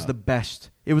 2000s, it was Yeah. the best.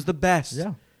 It was the best.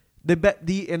 Yeah. And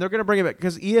they're going to bring it back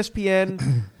because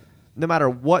ESPN, no matter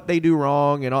what they do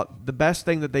wrong, and the best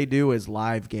thing that they do is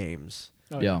live games.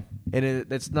 Oh, Yeah. And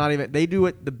it's not even, they do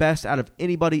it the best out of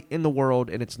anybody in the world,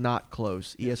 and it's not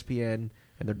close. ESPN,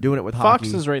 and they're doing it with Fox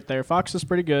hockey. is right there. Fox is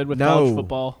pretty good with No. college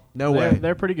football. No They're- way.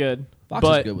 They're pretty good. Fox is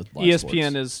but good with live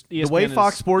ESPN sports. is ESPN The way is-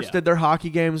 Fox Sports yeah. did their hockey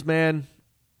games, man.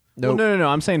 Well, Nope. no.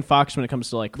 I'm saying Fox when it comes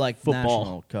to like football.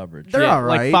 national coverage. They're yeah, all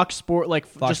right. Like Fox Sport, like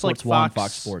Fox just Sports like 1, Fox.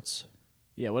 Fox Sports.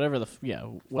 Yeah, whatever the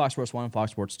Fox Sports 1 and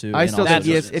Fox Sports 2. I and still also think That's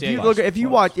yes. just- If you yeah, look, Fox if you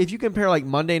Sports. watch, if you compare like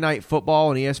Monday Night Football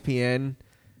on ESPN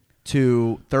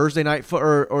to Thursday night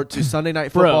or to Sunday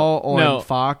Night Football on no,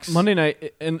 Fox, Monday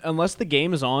night, and unless the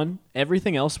game is on,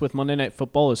 everything else with Monday Night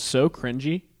Football is so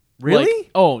cringy. Really?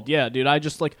 Like, oh yeah, dude. I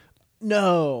just like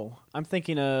no. I'm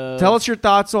thinking of tell us your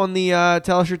thoughts on the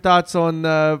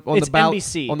It's the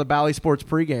NBC. on the Bally Sports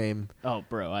pregame. Oh,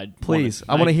 bro, Please,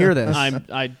 I wanna hear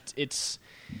this.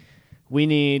 We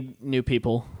need new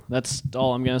people. That's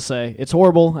all I'm gonna say. It's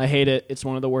horrible. I hate it. It's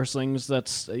one of the worst things.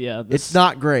 It's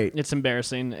not great. It's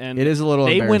embarrassing, and It is a little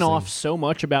They went embarrassing. off so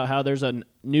much about how there's a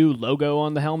new logo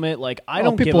on the helmet. Like I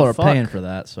Well, don't people give a are fuck. paying for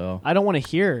that, so I don't want to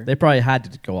hear. they probably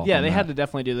had to go off. Yeah, on they that. had to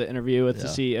definitely do the interview with the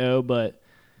Yeah. CEO, but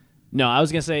no, I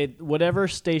was gonna say whatever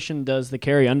station does the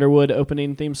Carrie Underwood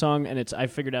opening theme song, and I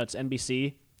figured out it's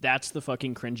NBC. That's the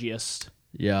fucking cringiest.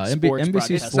 Yeah, Sports NBC broadcast.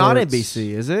 Sports. It's not NBC,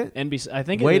 is it? NBC, I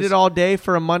think it Waited is. all day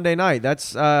for a Monday night.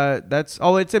 That's it's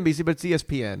NBC, but it's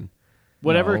ESPN.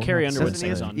 Whatever No, Carrie it's Underwood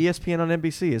Saturday. sings on. ESPN on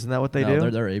NBC, isn't that what they No,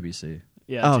 do? they're ABC.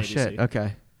 Yeah, Oh it's ABC. shit.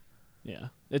 Okay. Yeah,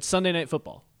 it's Sunday Night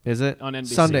Football Is it on NBC.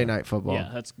 Sunday Night Football?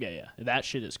 Yeah. That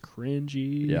shit is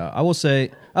cringy. Yeah, I will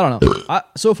say I don't know.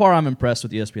 So far, I'm impressed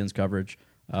with ESPN's coverage.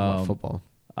 Football.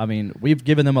 I mean, we've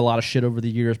given them a lot of shit over the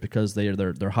years because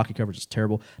their hockey coverage is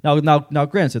terrible. Now,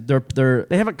 granted,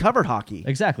 They haven't covered hockey.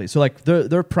 exactly. So like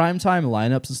their primetime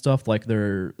lineups and stuff, like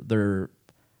their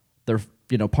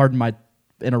pardon my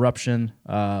interruption,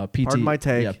 Pardon my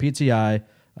take. yeah, PTI.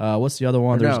 What's the other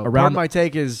one? No, pardon my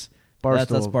take is Barstool.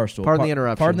 That's Barstool. Pardon the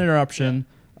interruption. Pardon the interruption.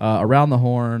 Around the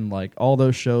Horn, like all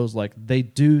those shows, like they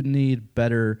do need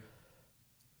better.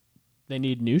 They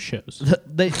need new shows.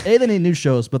 They need new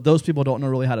shows, but those people don't know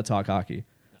really how to talk hockey,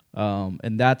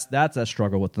 and that's a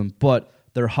struggle with them. But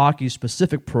their hockey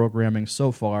specific programming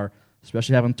so far,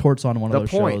 especially having Torts on one of The those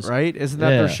Point, shows, right? Isn't that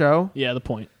their Yeah. show? Yeah, the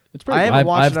point. It's I pretty good. haven't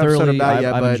watched an episode of that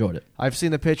yet, I've but enjoyed it. I've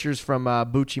seen the pictures from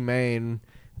Bucci, Maine,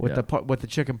 with Yeah. the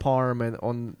chicken parm and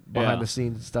on behind Yeah. the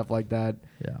scenes and stuff like that.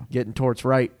 Yeah. Getting Torts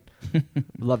right.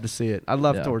 Love to see it. I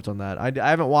love Yeah. Torts on that. I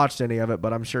haven't watched any of it,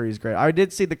 but I'm sure he's great. I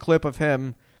did see the clip of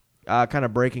him kind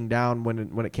of breaking down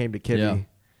when it came to Kibbe. Yeah.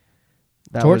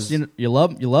 That Torts, was, you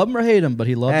love him or hate him, but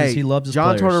he loves his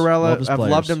John players. Tortorella. Love his I've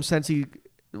players. loved him since he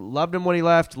loved him when he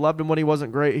left. Loved him when he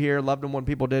wasn't great here. Loved him when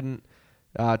people didn't.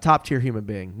 Top tier human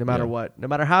being, no matter Yeah. what, no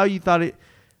matter how you thought it,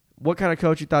 what kind of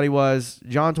coach you thought he was.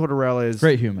 John Tortorella is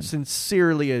Great human.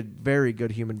 sincerely a very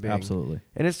good human being. Absolutely.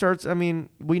 And it starts. I mean,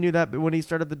 we knew that when he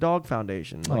started the Dog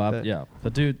Foundation. Yeah,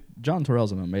 but dude, John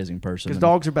Torrella's an amazing person. because and-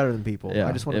 dogs are better than people. Yeah,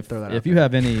 I just want to throw that. out If you there.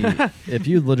 have any, if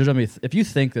you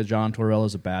think that John Tortorella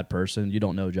is a bad person, you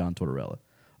don't know John Tortorella.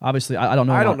 Obviously, I don't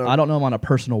know. I don't know. I don't know him on a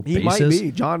personal he basis. might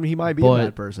be John. He might be a but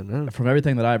bad person. Yeah. From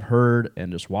everything that I've heard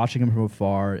and just watching him from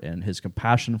afar, and his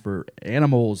compassion for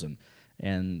animals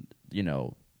and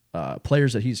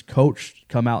players that he's coached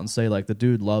come out and say like the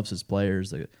dude loves his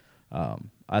players.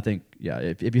 I think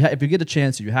if you get a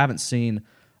chance, if you haven't seen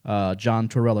John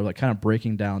Tortorella like kind of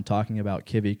breaking down talking about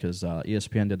Kibbe because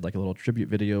ESPN did like a little tribute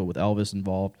video with Elvis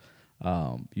involved.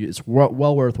 It's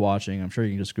well worth watching. I'm sure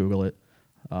you can just Google it.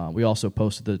 We also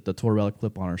posted the Tortorella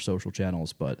clip on our social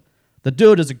channels, but the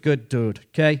dude is a good dude.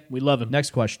 Okay, We love him.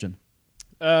 next question,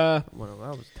 Well,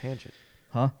 that was a tangent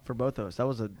huh? for both of us. That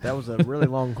was a really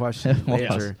long question. It to was.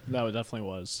 answer. That definitely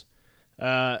was.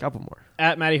 Couple more.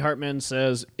 At Matty Hartman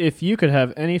says, if you could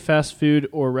have any fast food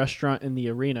or restaurant in the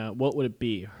arena, what would it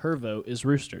be? Her vote is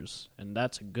Roosters, and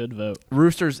that's a good vote.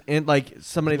 Roosters in like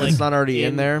somebody that's not already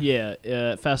in there.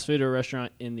 Yeah, fast food or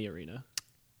restaurant in the arena.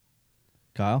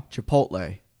 Kyle,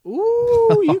 Chipotle.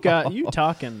 Ooh, you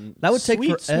talking? that would take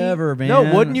sweet, forever, man.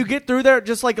 No, wouldn't you get through there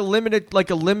just like a limited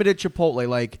Chipotle?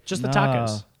 Like Sweet. Just the Nah.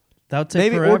 tacos. That would take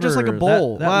Maybe- or forever. just like a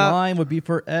bowl. That Well- line would be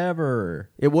forever.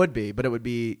 it would be, but it would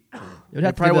be. It would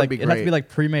have to probably be would like be it'd have to great. be like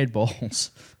pre-made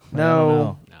bowls. I don't No.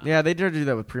 know. Yeah, they did do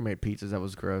that with pre-made pizzas. That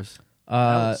was gross.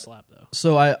 That would slap though.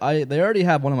 So they already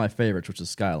have one of my favorites, which is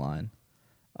Skyline.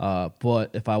 But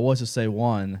if I was to say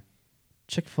one,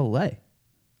 Chick-fil-A.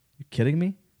 You kidding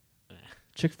me?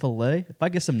 Chick-fil-A. If I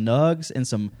get some nugs and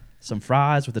some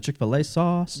fries with the Chick-fil-A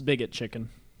sauce. Bigot chicken.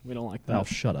 We don't like that. Oh,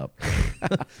 shut up.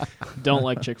 Don't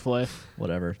like Chick-fil-A.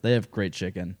 Whatever. They have great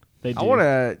chicken. They do. I want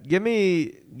to give me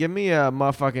a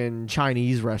motherfucking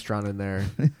Chinese restaurant in there.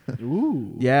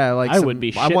 Ooh. Yeah, like I some- would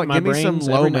be I want shitting my give me some brains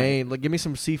lo every night. mein. Like give me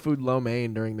some seafood lo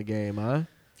mein during the game, huh?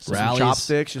 Some Rallies.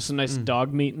 chopsticks, Just some nice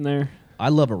dog meat in there. I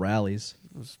love a Rallies.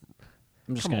 I'm just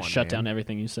Come gonna on, shut man. down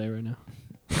everything you say right now.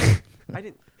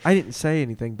 I didn't say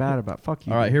anything bad about fuck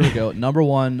you. All right, here we go. Number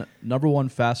one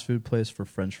fast food place for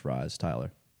French fries,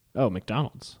 Tyler. Oh,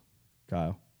 McDonald's.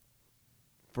 Kyle.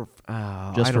 For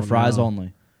Just for fries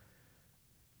only.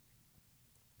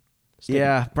 Steak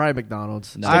Yeah, probably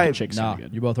McDonald's. No, and chick's no, pretty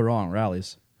good. you both are wrong.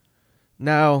 Rallies.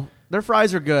 No, their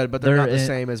fries are good, but they're not the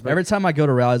same as. Every time I go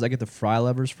to Rallies, I get the Fry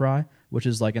Lovers fry, which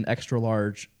is like an extra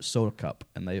large soda cup,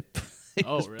 and they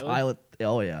Oh, just really? pile it.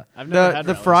 Oh yeah, I've never the had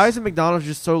the Rallies. fries at McDonald's are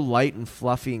just so light and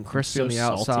fluffy and crispy So on the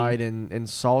salty. outside and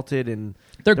salted and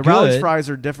they're the Rally's good. fries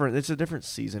are different. It's a different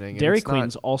seasoning. and Dairy it's not-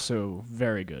 Queen's also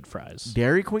very good fries.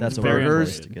 Dairy Queen's That's a very weird burgers.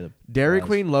 place to get a Dairy fries.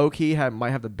 Queen low key might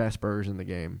have the best burgers in the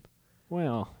game.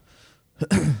 Well,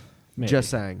 maybe. Just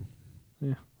saying.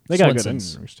 Yeah. They got good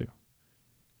Swenson's. burgers too.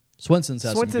 Swenson's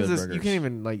has Swenson's some good is burgers. you can't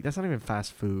even like that's not even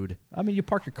fast food. I mean, you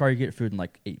park your car, you get food in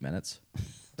like 8 minutes.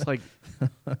 It's like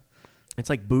it's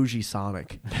like bougie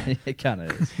Sonic. It kind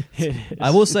of is. I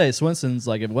will say, Swenson's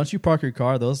like if once you park your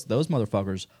car, those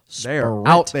motherfuckers They are sprint.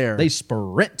 out there. They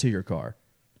sprint to your car,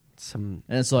 Some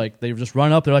and it's like they just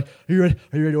run up. They're like, "Are you ready?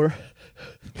 Are you ready to order?"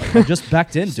 Like, I just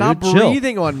backed in, stop dude. Chill.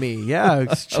 breathing on me. Yeah,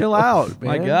 just chill out,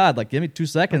 man. My God, like give me 2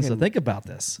 seconds Fucking- to think about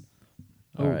this.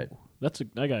 All Oh, right.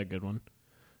 I got a good one.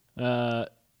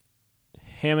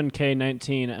 Hammond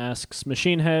K19 asks,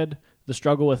 Machine Head, The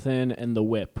Struggle Within, and The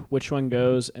Whip. Which one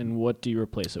goes, and what do you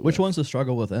replace it with? Which one's the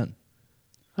struggle within?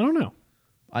 I don't know.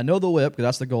 I know the whip because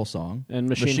that's the goal song. And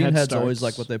Machine Head Head's always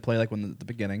starts. like what they play like when at the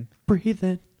beginning. Breathe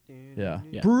in. Yeah.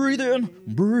 Yeah. Breathe in,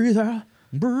 breathe out,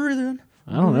 breathe in.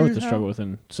 I don't know what the breathe struggle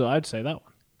within. So I'd say that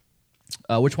one.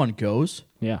 out. Which one goes?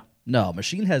 Yeah. No,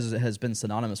 Machine has been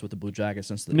synonymous with the Blue Jackets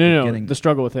since the No, beginning. the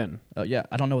struggle within. Yeah,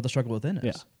 I don't know what the struggle within is.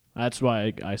 Yeah. That's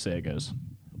why I say it goes.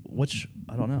 Which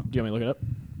I don't know. Do you want me to look it up?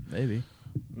 Maybe.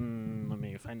 Let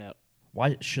me find out.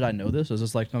 Why should I know this? Is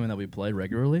this like something that we play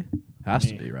regularly? Has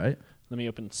to Me. be, right? Let me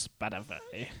open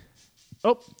Spotify.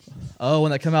 Oh,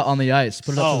 when they come out on the ice,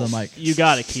 put it up to the mic. You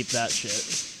got to keep that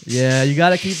shit. Yeah, you got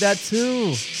to keep that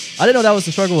too. I didn't know that was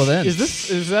the struggle within.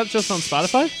 Is that just on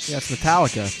Spotify? Yeah, it's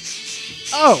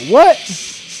Metallica. Oh, what?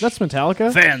 That's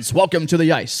Metallica? Fans, welcome to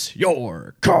the ice.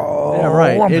 Your call. Yeah,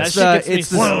 right. That It's shit gets me it's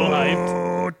so the hyped.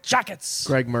 Jackets.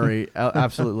 Greg Murray,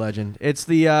 absolute legend. It's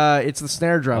the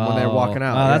snare drum when they're walking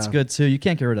out. Oh, that's yeah. good too. You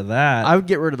can't get rid of that. I would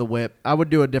get rid of the whip. I would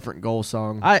do a different goal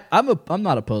song. I'm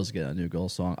not opposed to getting a new goal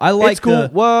song. I like it's cool.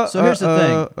 so here's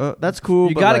the thing. That's cool.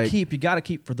 You but gotta like, keep. You gotta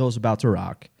keep for those about to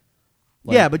rock.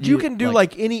 Like, yeah, but you can do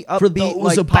like any upbeat, for those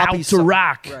like about poppy to song.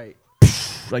 rock. Right.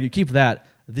 Like you keep that.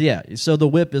 Yeah. So the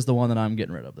whip is the one that I'm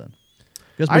getting rid of then.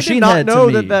 Because I Machine did not Head know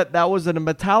to me, that was a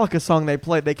Metallica song they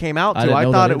played. They came out to. didn't I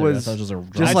know thought that it either. I was thought it was a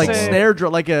just drum like solo. snare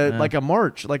drum, like a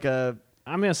march, like a.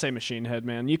 I'm gonna say Machine Head,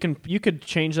 man. You could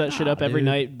change that shit up every dude.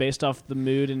 night based off the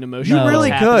mood and emotion. You No. really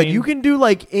that's could. happening. You can do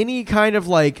like any kind of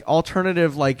like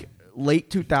alternative, like late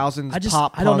 2000s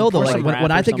pop. I don't know punk though. or Like some when, rap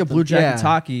when or I think of something. Blue Jackets Yeah.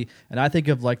 hockey, and I think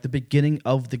of like the beginning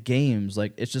of the games,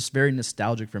 like it's just very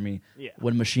nostalgic for me Yeah.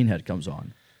 when Machine Head comes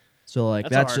on. So like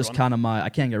That's a that's hard just one. kind of I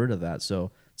can't get rid of that.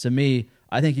 So to me,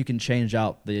 I think you can change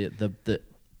out the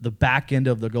back end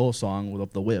of the goal song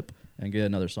with the whip and get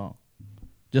another song.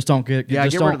 Just don't get Yeah,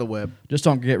 just get don't, rid of the whip. Just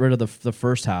don't get rid of the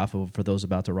first half of for those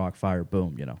about to rock fire.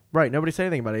 Boom, you know. Right. Nobody said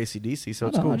anything about AC/DC, so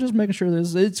it's No, cool. I'm just making sure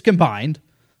it's combined.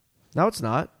 No, it's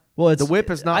not. Well, it's The whip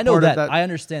is not I know part of that. that- I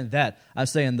understand that. I'm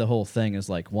saying the whole thing is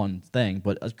like one thing,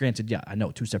 but granted, yeah, I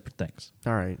know two separate things.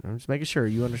 All right. I'm just making sure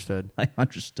you understood. I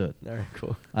understood. All right,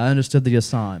 cool. I understood the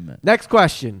assignment. Next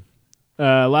question.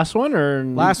 Last one or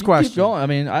Last Keep question. going. I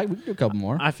mean, we can do a couple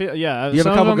more. I feel yeah. You have some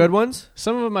a of couple them- good ones?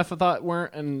 Some of them I thought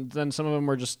weren't, and then some of them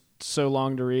were just so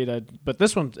long to read. But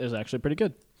this one is actually pretty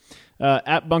good.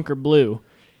 At Bunker Blue,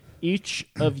 each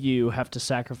of you have to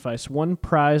sacrifice one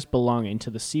prize belonging to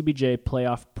the CBJ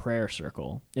Playoff Prayer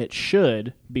Circle. It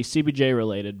should be CBJ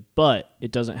related, but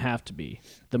it doesn't have to be.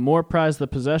 The more prize the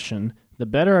possession, the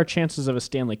better our chances of a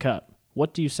Stanley Cup.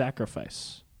 What do you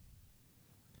sacrifice?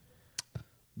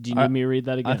 Do you need me to read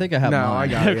that again? I think I have No, mine.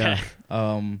 I got it. Okay.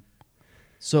 Yeah.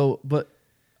 So, but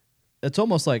it's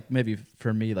almost like maybe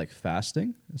for me, like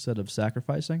fasting instead of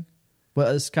sacrificing.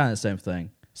 But it's kind of the same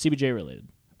thing. CBJ related.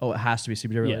 Oh, it has to be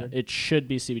CBJ related. Yeah, it should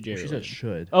be CBJ She related. said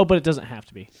should. Oh, but it doesn't have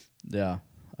to be. Yeah.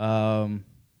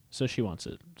 So she wants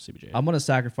it, CBJ. I'm gonna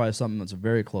sacrifice something that's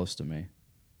very close to me.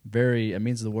 It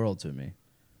means the world to me,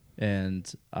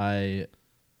 and I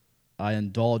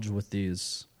indulge with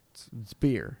these. It's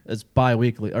beer. It's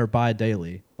bi-weekly or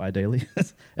bi-daily. Bi-daily?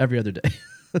 Every other day.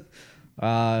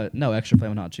 No, extra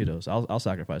Flamin' Hot Cheetos. I'll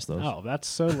sacrifice those. Oh, that's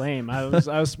so lame. I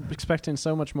was expecting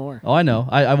so much more. Oh, I know.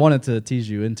 I wanted to tease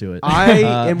you into it. I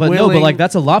am but no, willing- but like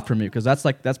that's a lot for me because that's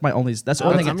my only. That's the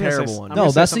only that's thing. a terrible one.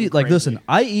 No, that's the like. Listen,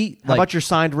 I eat. How Like, about your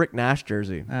signed Rick Nash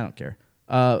jersey? I don't care.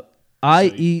 I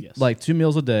eat yes. like 2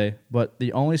 meals a day, but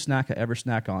the only snack I ever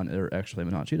snack on are extra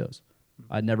Flamin' Hot Cheetos.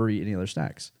 I never eat any other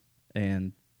snacks,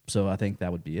 and so I think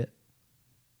that would be it.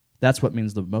 That's what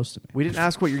means the most to me. We didn't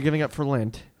ask what you're giving up for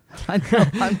Lent. I know.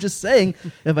 I'm just saying,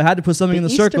 if I had to put something in the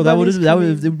Easter circle, that would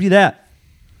Bunny's it would be that.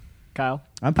 Kyle,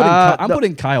 I'm putting no.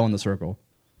 putting Kyle in the circle.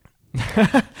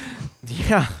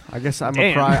 Yeah, I guess I'm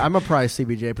Damn. I'm a prize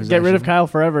CBJ possession. get rid of Kyle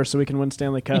forever so we can win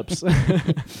Stanley Cups.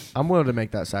 I'm willing to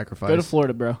make that sacrifice. Go to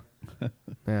Florida, bro.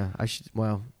 Yeah, I should.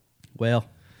 Well, Well,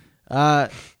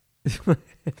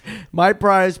 my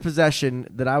prize possession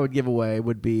that I would give away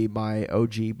would be my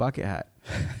OG bucket hat.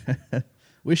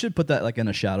 we should put that like in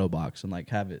a shadow box and like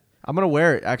have it. I'm gonna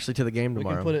wear it actually to the game We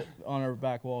tomorrow. can put it on our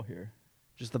back wall here,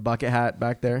 Just the bucket hat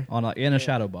back there. on in a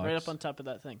shadow box. Right up on top of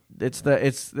that thing. It's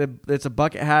a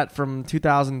bucket hat from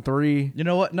 2003. You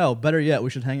know what? No, better yet,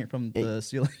 we should hang it from the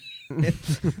ceiling. Hang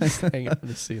it on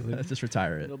the ceiling. Let's just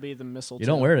retire it. It'll be the mistletoe. You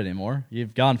don't wear it anymore.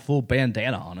 You've gone full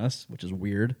bandana on us, which is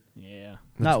weird. Yeah.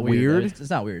 Not weird? It's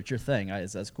not weird. It's your thing.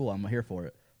 That's cool. I'm here for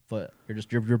it. But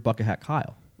you're bucket hat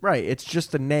Kyle. Right, it's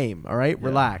just a name. All right,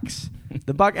 relax.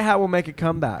 The bucket hat will make a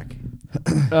comeback.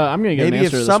 I'm gonna get Maybe an if answer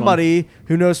to this somebody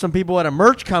who knows some people at a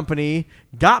merch company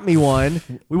got me one,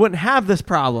 we wouldn't have this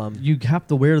problem. You have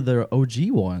to wear the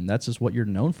OG one. That's just what you're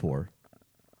known for. one.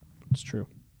 It's true.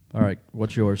 All right,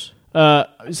 what's yours? So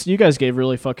you guys gave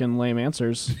really fucking lame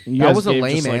answers. You That guys was a gave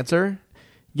lame just, like- answer.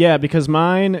 Yeah, because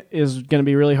mine is going to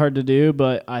be really hard to do,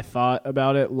 but I thought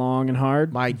about it long and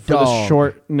hard. My for the dog.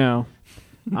 short. No,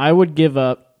 I would give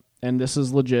up, and this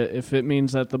is legit. If it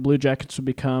means that the Blue Jackets would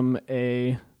become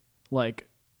a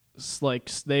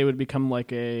they would become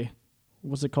like a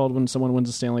what's it called when someone wins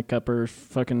a Stanley Cup or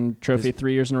fucking trophy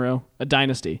 3 years in a row? A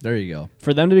dynasty. There you go.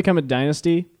 For them to become a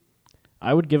dynasty,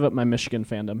 I would give up my Michigan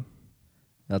fandom.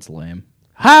 That's lame.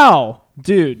 How,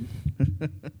 dude?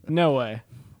 No way.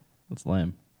 That's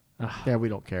lame. Yeah, we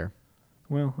don't care.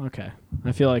 Well, okay.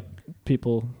 I feel like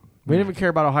people. We don't even care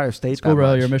about Ohio State. It's cool, that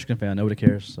bro. much. You're a Michigan fan. Nobody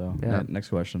cares. So, Yeah. next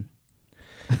question.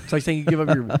 It's like saying you give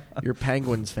up your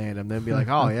Penguins fandom, then be like,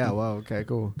 oh yeah, well, okay,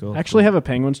 cool. Cool. I actually have a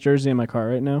Penguins jersey in my car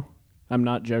right now. I'm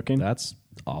not joking. That's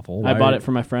awful. I Why bought are it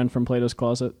from my friend from Plato's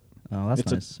Closet. Oh, that's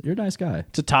it's a- nice. You're a nice guy.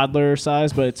 It's a toddler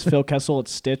size, but it's Phil Kessel.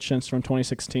 It's Stitch, and it's from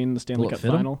 2016, the Stanley Will it Cup fit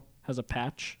him? final. Has a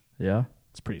patch. Yeah.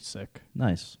 It's pretty sick.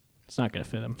 Nice. It's not going to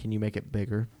fit him. Can you make it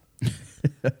bigger?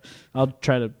 I'll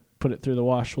try to put it through the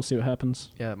wash. We'll see what happens.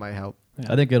 Yeah, that might help.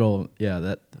 Yeah. I think it'll. Yeah.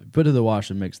 That put it in the wash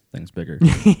and makes things bigger.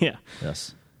 Yeah.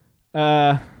 Yes.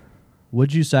 Oh,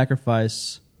 Would you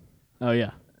sacrifice?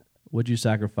 yeah. Would you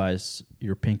sacrifice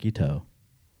your pinky toe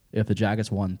if the Jackets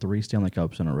won 3 Stanley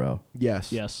Cups in a row?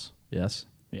 Yes. Yes. Yes.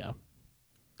 Yeah.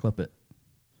 Clip it.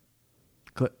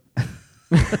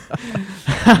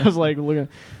 I was like, looking.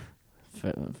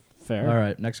 Fair. All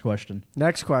right. Next question.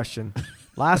 Next question.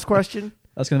 Last question.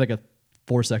 That's gonna make a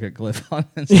 4-second clip on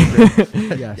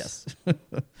Instagram. Yes.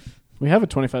 We have a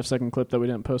 25-second clip that we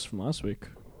didn't post from last week.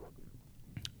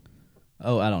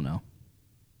 Oh, I don't know.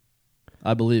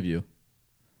 I believe you.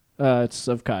 It's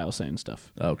of Kyle saying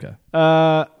stuff. Okay.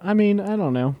 I mean, I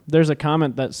don't know. There's a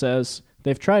comment that says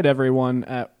they've tried everyone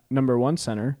at number 1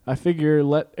 center. I figure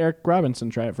let Eric Robinson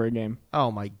try it for a game.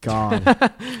 Oh my god.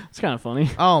 It's kind of funny.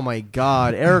 Oh my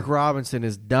god. Eric Robinson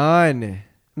is done.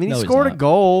 I mean, No, he he's scored a not.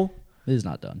 goal. He's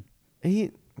not done.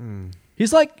 He.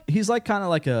 He's like kind of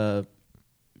like a.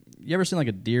 You ever seen like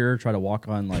a deer try to walk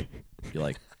on like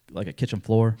a kitchen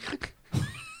floor?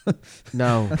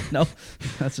 No. No,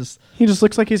 that's just He just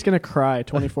looks like he's gonna cry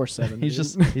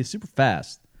 24/7. he's super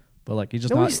fast, but like he's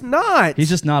just No, not. he's not. He's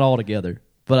just not all together.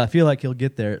 But I feel like he'll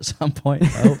get there at some point. I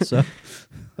hope so.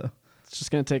 It's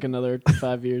just gonna take another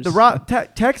 5 years.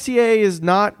 Texier is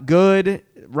not good.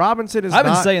 Robinson is I've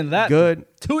been not saying that good.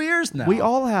 2 years now. We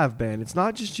all have been. It's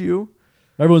not just you.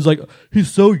 Everyone's like, he's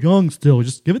so young still.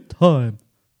 Just give it time.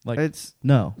 Like It's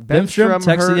no. Bemstrom Bemstrom,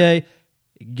 Texier,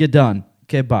 get done.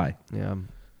 Okay, bye. yeah.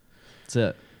 That's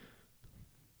it.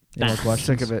 Any more questions?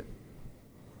 Sick of it.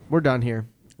 We're done here.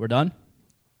 We're done.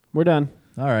 We're done.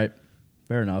 All right.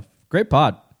 Fair enough. Great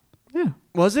pod. Yeah.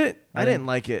 Was it? I I didn't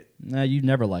like it. Nah, you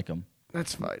never like them.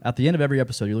 That's fine. At the end of every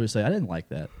episode, you literally say, "I didn't like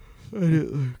that."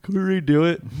 Can we redo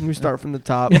it? Can we start from the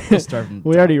top? Let's start from the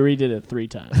We top. already redid it 3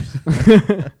 times.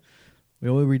 We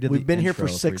only redid We've the been here for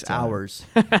intro 6 3 times. hours.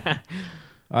 All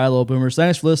right, little boomers.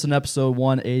 Thanks for listening to episode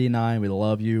 189. We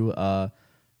love you.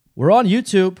 We're on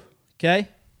YouTube. Okay,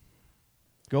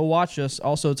 go watch us.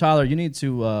 Also, Tyler, you need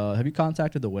to. Have you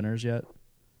contacted the winners yet?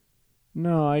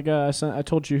 No, I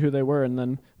told you who they were, and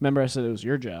then remember I said it was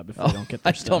your job if they don't get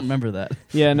their I stuff. don't remember that.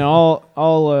 Yeah, no,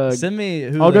 I'll Send me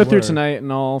who I'll they go through were. tonight and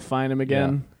I'll find him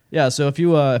again. Yeah. So if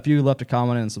you left a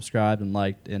comment and subscribed and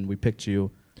liked and we picked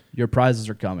you, your prizes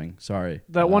are coming. Sorry.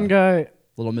 That one guy,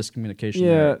 Little miscommunication Yeah.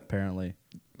 there, apparently.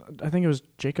 I think it was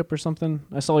Jacob or something.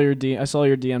 I saw your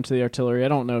DM to the artillery. I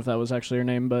don't know if that was actually your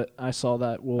name, but I saw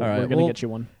that. All right, We're gonna get you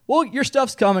one. Well, your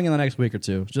stuff's coming in the next week or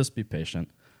two. Just be patient.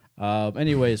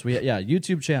 Anyways,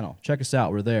 YouTube channel. Check us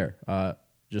out. We're there.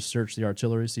 Just search the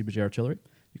Artillery, CBJ Artillery.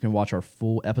 You can watch our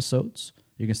full episodes.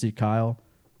 You can see Kyle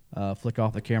flick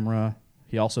off the camera.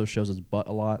 He also shows his butt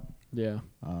a lot. Yeah.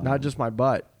 Not just my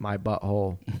butt, my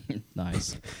butthole.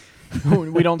 Nice.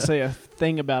 We don't say a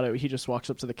thing about it. He just walks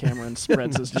up to the camera and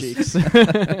spreads his cheeks.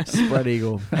 Spread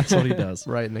eagle. That's what he does.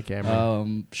 Right in the camera.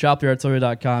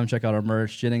 Shoptheartillery.com. Check out our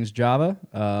merch. Jennings Java.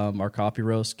 Our coffee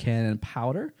roast, Cannon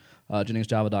Powder.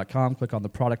 JenningsJava.com. Click on the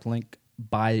product link.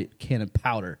 Buy Cannon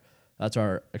Powder. That's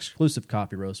our exclusive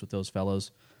coffee roast with those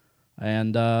fellows.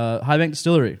 And High Bank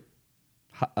Distillery,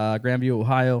 Grandview,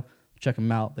 Ohio. Check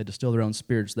them out. They distill their own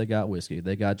spirits. They got whiskey.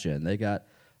 They got gin. They got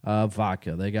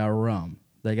vodka. They got rum.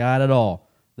 They got it all.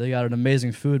 They got an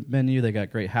amazing food menu. They got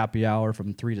great happy hour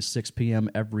from 3 to 6 p.m.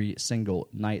 every single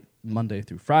night, Monday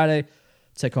through Friday.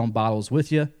 Take home bottles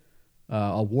with you.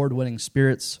 Award-winning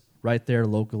spirits right there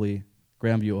locally,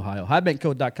 Grandview, Ohio.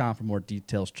 Highbankcode.com for more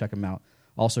details. Check them out.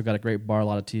 Also got a great bar, a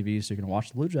lot of TV, so you can watch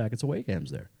the Blue Jackets away games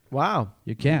there. Wow.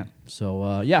 You can.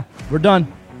 So, we're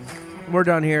done. We're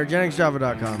done here.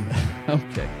 JenningsJava.com.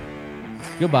 Okay.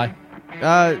 Goodbye.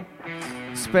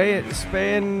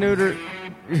 Spay and neuter.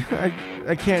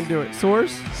 I can't do it.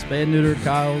 Source? Spay and neuter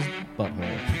Kyle's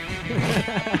butthole.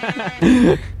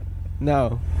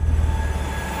 No.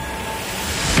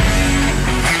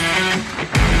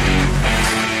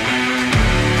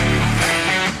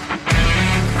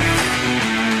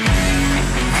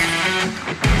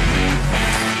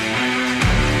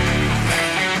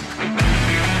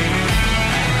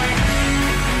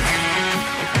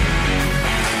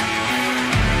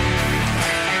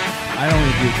 I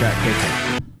only do crack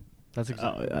cocaine. That's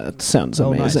exactly. That sounds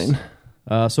Oh, nice. amazing.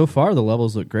 So far, the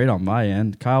levels look great on my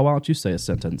end. Kyle, why don't you say a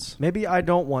sentence? Maybe I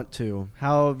don't want to.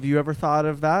 How have you ever thought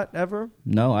of that ever?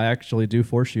 No, I actually do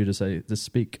force you to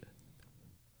speak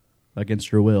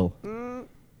against your will.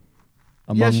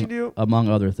 Yes, you do. Among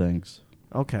other things.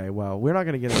 Okay, well, we're not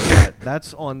going to get into that.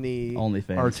 That's on the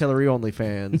OnlyFans. Artillery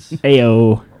OnlyFans.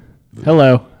 Ayo.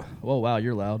 Hello. Oh, wow,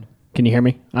 you're loud. Can you hear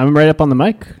me? I'm right up on the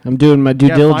mic. I'm doing my due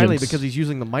Yeah, diligence. finally, because he's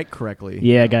using the mic correctly.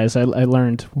 Yeah, guys, I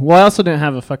learned. Well, I also didn't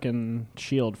have a fucking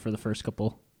shield for the first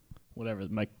couple, whatever,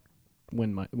 mic,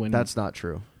 when. That's not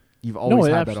true. You've no, always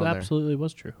it had that on there. absolutely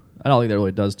was true. I don't think that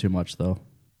really does too much, though.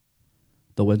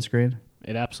 The windscreen?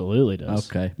 It absolutely does.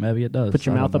 Okay, maybe it does. Put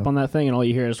your mouth up on that thing, and all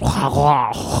you hear is.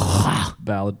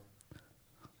 Valid.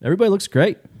 Everybody looks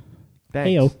great. Thanks.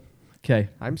 Heyo. Okay,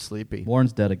 I'm sleepy.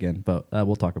 Warren's dead again, but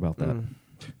we'll talk about that.